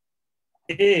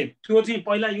 त्यो चाहिँ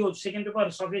पहिला यो सेकेन्ड पेपर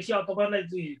सकेपछि अब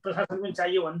तपाईँहरूलाई प्रशासन पनि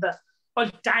चाहियो भने त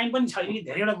अलिक टाइम पनि छैन कि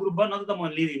धेरैवटा ग्रुप भयो, नत्र त म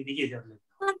लिइदिन्थेँ कि सर।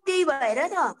 त्यही भएर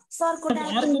त सरको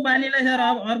अर्को पालीलाई सर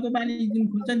अब अर्को पाली जुन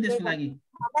खुल्छ नि त्यसको लागि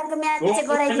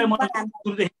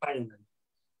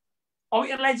अब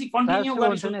यसलाई चाहिँ कन्टिन्यू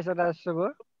गर्ने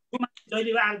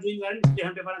जहिले आज जोइन गरे नि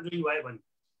सेकेन्ड पेपरमा जोइन भयो भने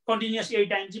कन्टिन्युअस यही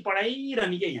टाइम चाहिँ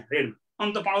पढाइरहने के यहाँ रेड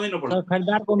अन्त पाउँदैन पढ्नु।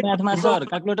 खरिदारको म्याथमा सर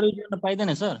क्याल्कुलेटर युज गर्न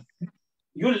पाइदैन सर।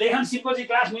 यो लेखन सिपको चाहिँ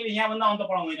क्लास मैले यहाँभन्दा अन्त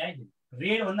पढाउँदैन है।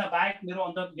 रेडभन्दा बाहेक मेरो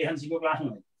अन्त लेखन सिपको क्लास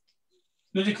हुँदैन।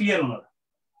 यो चाहिँ क्लियर हुनु होला।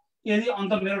 यदि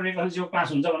अन्त मेरो लेखन सिपको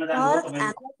क्लास हुन्छ भने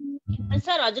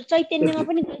सर हजुर चैतन्यमा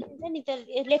पनि गइन्छ नि त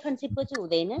लेखन सिपको चाहिँ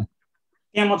हुँदैन?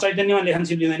 त्यहाँ म चैतन्यमा लेखन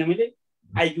सिप लिँदैन, मैले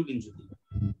आइक्यू लिन्छु।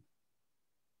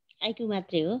 आइक्यू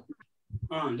मात्रै हो?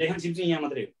 लेखन सिप चाहिँ यहाँ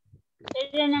मात्रै हो।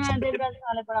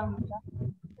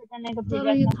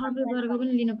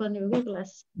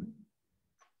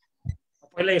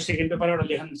 पहिला यो सेकेन्ड पेपरबाट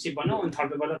लेखन सिप बनाऊ अनि थर्ड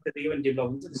पेपरबाट त्यतिकै पनि डेभलप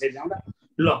हुन्छ। त्यसरी जाउँदा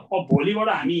ल अब भोलिबाट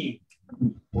हामी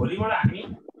भोलिको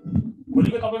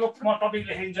तपाईँको म टपिक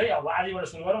लेखिदिन्छु है। अब आजबाट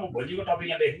सुरु गरौँ, म भोलिको टपिक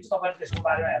यहाँ लेखिदिन्छु, तपाईँले त्यसको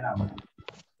बारेमा हेर्न होला।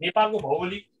 नेपालको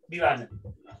भौगोलिक विभाजन,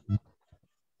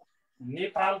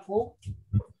 नेपालको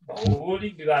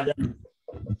भौगोलिक विभाजन,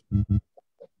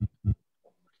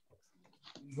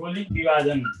 भौगोलिक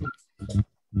विभाजन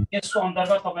यसको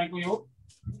अन्तर्गत तपाईँको यो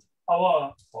अब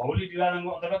भौगोलिक विभाजनको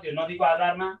अन्तर्गत यो नदीको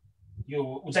आधारमा, यो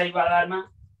उचाइको आधारमा,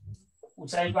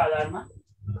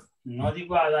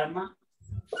 नदीको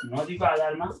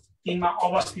आधारमा तिनमा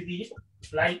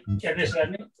अवस्थितिलाई एड्रेस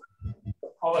गर्ने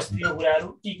अवस्थितिको कुराहरू,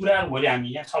 यी कुराहरू भोलि हामी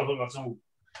यहाँ छलफल गर्छौँ।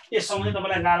 यस सम्बन्धी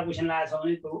तपाईँलाई गाह्रो क्वेसन लागेको छ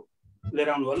भने त्यो लिएर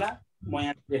आउनु होला, म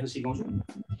यहाँ लेख्न सिकाउँछु।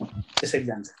 त्यसरी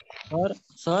जान्छ।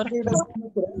 सर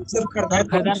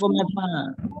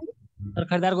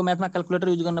खरिदारको म्याथमा क्याल्कुलेटर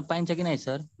युज गर्न पाइन्छ कि नै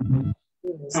सर?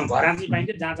 घरमा चाहिँ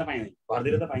पाइन्छ, जहाँ चाहिँ पाइँदैन।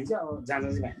 घरतिर त पाइन्छ, अब जहाँ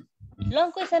चाहिँ पाइँदैन। लङ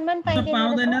क्वेसनमा पनि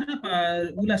पाउँदैन र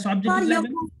उला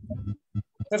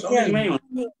सब्जेक्टमै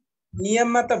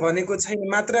नियममा त भनेको छैन,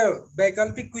 मात्र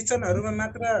वैकल्पिक क्वेसनहरुमा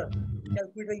मात्र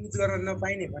क्याल्कुलेटर युज गर्न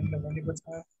नपाइने भनेको छ।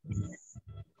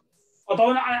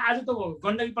 तपाईलाई आज त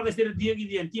गण्डकी प्रदेशतिर दियो कि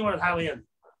दिएन तीबाट थाहा भइहाल्छ।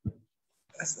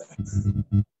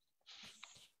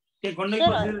 त्यो गण्डकी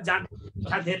प्रदेशतिर जान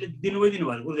साथीहरुले दिनुभयो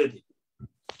दिनुभयो गुरुदेवले।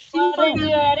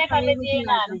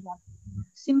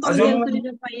 सिम्पल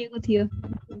क्याल्कुलेटर पाइएको थियो।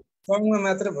 फर्ममा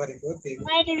मात्र भरेको थियो।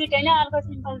 साइन्टिफिक हैन, अर्को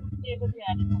सिम्पल दिएको थियो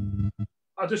हैन।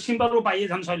 त्यो सिम्पलको पाइए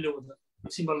झन् सजिलो हो त।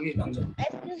 सिम्पल के भन्छ?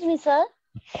 एक्सक्युज मी सर,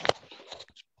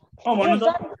 भन्नु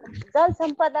त। जल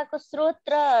सम्पदाको स्रोत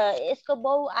र यसको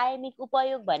बहुआयामिक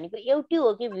उपयोग भनेको एउटै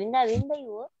हो कि भिन्न भिन्दै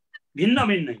हो? भिन्न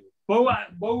भिन्नै।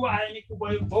 बहुआयामिक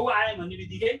उपयोग, बहुआयाम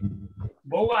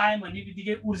भन्ने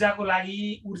बित्तिकै ऊर्जाको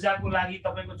लागि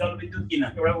तपाईको जलविद्युत किन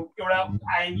एउटा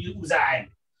आयाम ऊर्जा आयाम।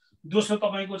 दोस्रो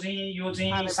तपाईको चाहिँ यो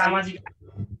चाहिँ सामाजिक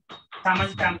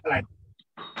कामका लागि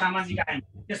सामाजिक आयाम।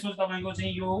 त्यसपछि तपाईको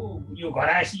चाहिँ यो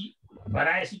घरायसी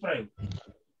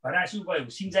उपयोग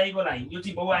सिंचाइको लागि यो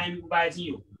चाहिँ बहुआयामिक उपाय चाहिँ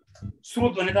यो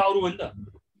स्रोत भने त अरु हो नि त।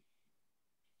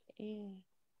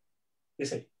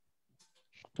 त्यसै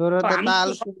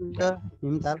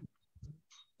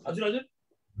हजुर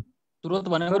स्रोत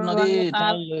भनेको नदी,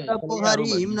 पोखरी,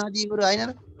 हिम नदीहरु हैन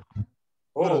र?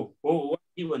 हो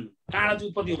के भन्नु, काँडा चाहिँ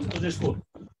उत्पत्ति हुन्छ त्यसको।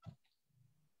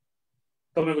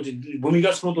 तपाईको चाहिँ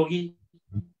भूमिगत स्रोत हो कि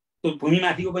त्यो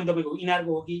भूमिमाथिको पनि तपाईको इनारको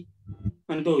हो कि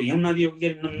अनि त्यो हिम नदी हो कि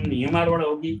हिमालबाट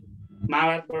हो कि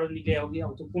महाभारतबाट निक्ले हो कि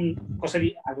अब त्यो कुन कसरी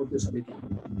आएको त्यो सबै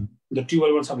त्यो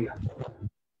ट्युबवेलबाट सबै आएको।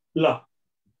 ल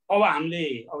अब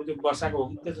हामीले अब त्यो वर्षाको हो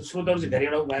कि त्यो स्रोतहरु चाहिँ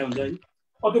धेरैवटा उपाय हुन्छ हैन।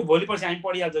 अब त्यो भोलि पर्सि हामी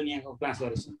पढिहाल्छौँ यहाँको क्लास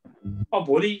गरेपछि। अब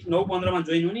भोलि 9:15 मा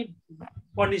जोइन हुने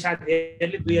पढ्ने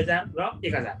साथीहरुले 2000 र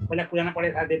 1000 पहिला पुराना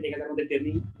पढेका साथीहरुले 1000 मात्रै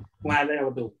तिर्ने, उहाँहरुलाई अब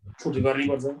त्यो छुट गर्नै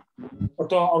पर्छ। अब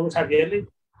त अरु साथीहरुले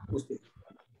बुझ्थे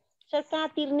सर कहाँ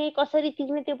तिर्ने कसरी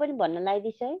तिर्ने त्यो पनि भन्न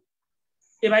लागिदिस है।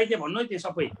 ए भाइ त्यो भन्नु है त्यो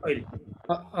सबै अहिले।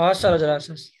 हस् सर हजुर हस्।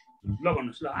 ल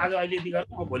भन्नुस् ल आज अहिले यति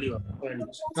गरौँ, अब भोलि गरौँ।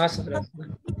 हस् सर।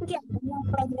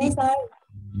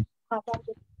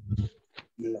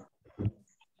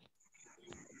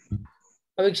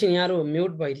 अब एकछिन यहाँहरु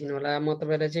म्युट भइदिनु होला। म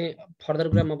तपाईलाई चाहिँ फर्दर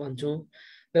कुरा म भन्छु।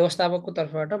 व्यवस्थापकको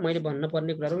तर्फबाट मैले भन्न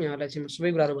पर्ने कुराहरु यहाँहरुलाई चाहिँ म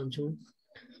सबै कुराहरु भन्छु।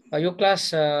 यो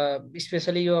क्लास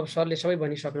स्पेशली यो अब सरले सबै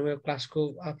भनिसक्नुभयो क्लासको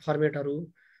फर्मेटहरु,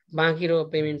 बाँकी र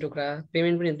पेमेन्टको कुरा।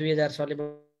 पेमेन्ट पनि 2000 सरले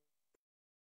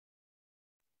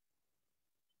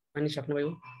भनिसक्नुभयो।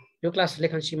 यो क्लास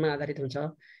लेखन सिपमा आधारित हुन्छ।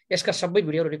 यसका सबै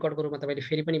भिडियोहरू रेकर्डको रूपमा तपाईँले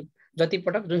फेरि पनि जति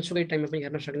पटक जुनसुकै टाइममा पनि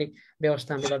हेर्न सक्ने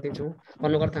व्यवस्था हामीले गरिदिन्छौँ।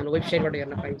 भन्नुपर्दा हाम्रो वेबसाइटबाट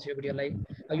हेर्न पाइन्छ यो भिडियोलाई।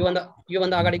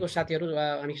 योभन्दा अगाडिको साथीहरू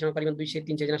हामीसँग करिबन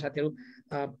 200-300 जना साथीहरू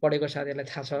पढेको साथीहरूलाई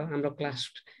थाहा छ हाम्रो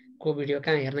क्लासको भिडियो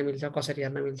कहाँ हेर्न मिल्छ, कसरी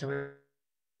हेर्न मिल्छ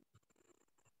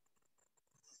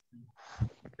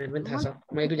पनि थाहा छ।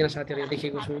 म 1-2 जना साथीहरू यहाँ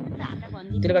देखेको छु।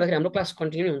 त्यसले गर्दाखेरि हाम्रो क्लास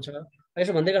कन्टिन्यू हुन्छ।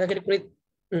 यसो भन्दै गर्दाखेरि कुनै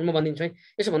म भनिदिन्छु है,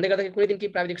 यसो भन्दै गर्दाखेरि कुनै दिन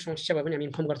केही प्राविधिक समस्या भयो भने हामी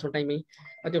इन्फर्म गर्छौँ टाइममै।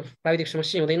 त्यो प्राविधिक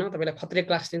समस्या हुँदैन, तपाईँलाई खत्रे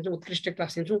क्लास दिन्छौँ, उत्कृष्ट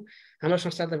क्लास दिन्छौँ, हाम्रो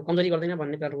संस्थाले कमजोरी गर्दैन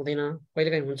भन्ने कुराहरू हुँदैन।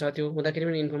 कहिलेकाहीँ हुन्छ, त्यो हुँदाखेरि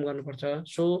पनि इन्फर्म गर्नुपर्छ।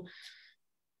 सो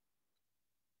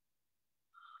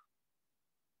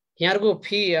यहाँहरूको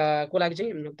फी को लागि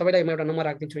चाहिँ तपाईँलाई म एउटा नम्बर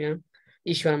राखिदिन्छु यहाँ,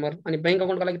 इस्यु नम्बर। अनि ब्याङ्क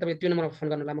अकाउन्टको लागि तपाईँ त्यो नम्बरमा फोन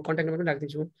गर्नुलाई म कन्ट्याक्ट नम्बर पनि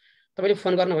राखिदिन्छु। तपाईँले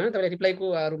फोन गर्नु भयो भने तपाईँले रिप्लाईको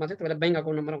रूपमा चाहिँ तपाईँलाई ब्याङ्क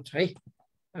अकाउन्ट नम्बर आउँछ है।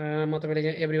 म तपाईँले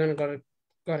यहाँ एभ्रिवान गरेर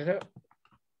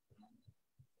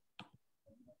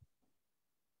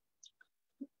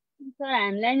सर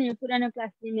हामीलाई नि पुरानो क्लास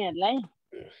दिनेहरूलाई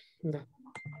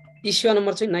इस्यु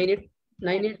नम्बर चाहिँ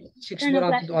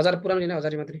 9864 1000 पुरानो लिने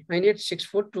 1000 मात्रै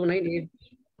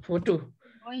 9864298842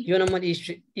 यो नम्बर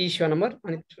इस्यु नम्बर।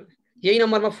 अनि यही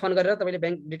नम्बरमा फोन गरेर तपाईँले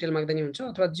ब्याङ्क डिटेल माग्दै नि हुन्छ,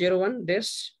 अथवा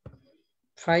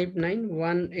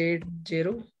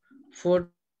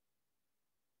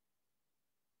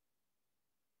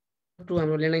 01-591804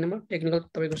 हाम्रो ल्यान्डलाइन नम्बर टेक्निकल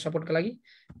तपाईँको सपोर्टको लागि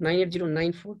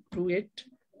 98099428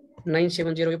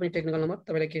 970 यो पनि टेक्निकल नम्बर।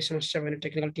 तपाईँलाई केही समस्या भयो भने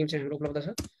टेक्निकल टिम चाहिँ हाम्रो उपलब्ध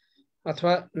छ,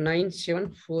 अथवा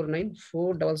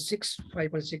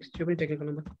 9749466516 यो पनि टेक्निकल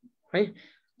नम्बर है।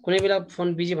 कुनै बेला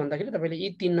फोन बिजी भन्दाखेरि तपाईँले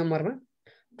यी 3 नम्बरमा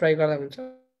ट्राई गर्दा हुन्छ।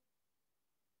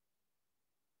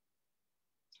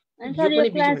 यो पनि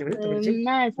बिजी भन्यो भने तपाईँले चाहिँ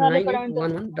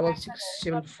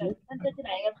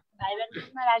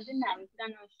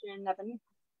 98116674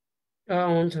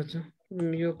 हुन्छ हुन्छ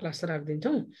यो क्लास त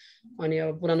राखिदिन्छौँ। अनि अब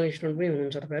पुरानो स्टुडेन्ट पनि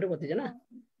हुनुहुन्छ तपाईँहरू कतिजना,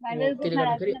 त्यसले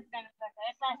गर्दाखेरि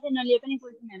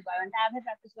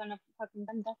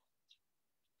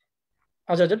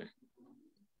हजुर हजुर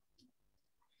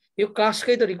यो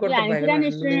क्लासकै त रेकर्ड त भयो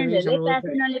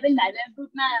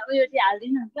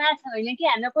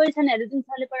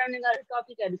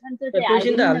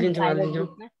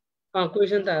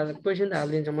क्वेसन त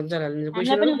हालिदिन्छौँ मजाले हालिदिन्छौँ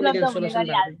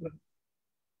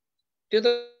त्यो त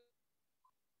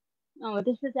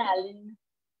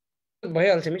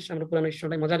भइहाल्छ मिस। हाम्रो पुरानो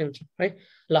स्टुडेन्टलाई मजाले हुन्छ है।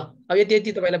 ल अब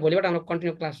यति तपाईँलाई भोलिबाट हाम्रो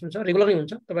कन्टिन्यू क्लास हुन्छ, रेगुलर नै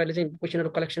हुन्छ। तपाईँहरूले चाहिँ क्वेसनहरू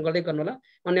कलेक्सन गर्दै गर्नु होला।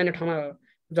 अन्य ठाउँमा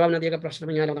जवाब नदिएका प्रश्न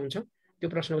पनि यहाँ ल्याउँदा हुन्छ, त्यो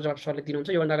प्रश्नको जवाब सरले दिनुहुन्छ।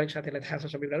 योभन्दा अगाडि साथीहरूलाई थाहा छ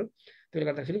सबै कुराहरू। त्यसले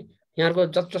गर्दाखेरि यहाँको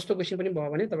जस्तो क्वेसन पनि भयो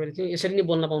भने तपाईँले चाहिँ यसरी नै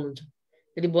बोल्न पाउनुहुन्छ।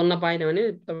 यदि बोल्न पाएन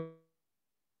भने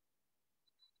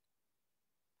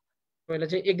तपाईँलाई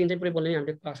चाहिँ एक दिन चाहिँ पुरै बोल्ने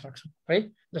हामीले क्लास राख्छौँ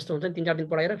है। जस्तो हुन्छ 3-4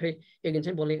 दिन पढाएर फेरि एक दिन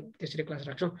चाहिँ बोल्ने त्यसरी क्लास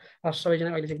राख्छौँ।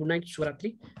 सबैजना अहिले चाहिँ गुड नाइट,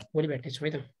 शुभरात्रि, भोलि भेट्नेछौँ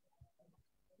है त।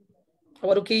 अब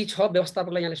अरू केही छ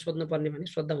व्यवस्थापकलाई यहाँले सोध्नुपर्ने भने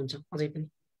सोद्धा हुन्छ, अझै पनि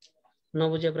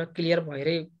नबुझेको कुरा क्लियर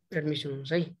भएरै एडमिसन हुन्छ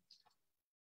है।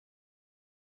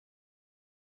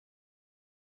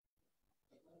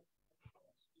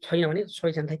 छैन भने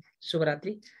सबैजना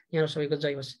शुभरात्रि, यहाँ सबैको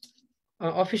जय होस्।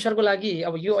 अफिसरको लागि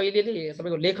अब यो अहिलेले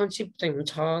तपाईँको लेखनसिप चाहिँ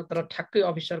हुन्छ, तर ठ्याक्कै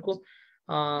अफिसरको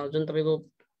जुन तपाईँको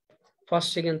फर्स्ट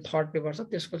सेकेन्ड थर्ड पेपर छ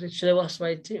त्यसको चाहिँ सिलेबस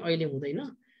वाइज चाहिँ अहिले हुँदैन,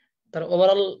 तर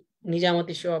ओभरअल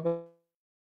निजामती सेवा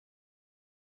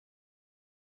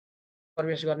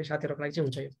प्रवेश गर्ने साथीहरूको लागि चाहिँ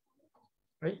हुन्छ यो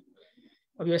है।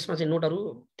 अब यसमा चाहिँ नोटहरू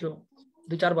त्यो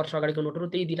 2-4 वर्ष अगाडिको नोटहरू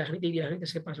त्यही दिइराख्ने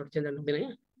त्यसकै पासवर्ड चेन्ज गर्नु हुँदैन।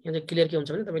 यहाँ चाहिँ क्लियर के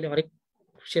हुन्छ भने तपाईँले हरेक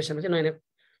सेसनमा चाहिँ नयाँ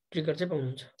ट्रिगर चाहिँ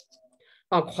पाउनुहुन्छ।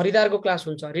 खरिदारको क्लास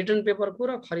हुन्छ, रिटर्न पेपरको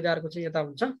र खरिदारको चाहिँ यता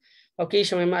हुन्छ। अब केही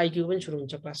समयमा आइक्यू पनि सुरु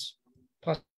हुन्छ क्लास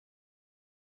फर्स्ट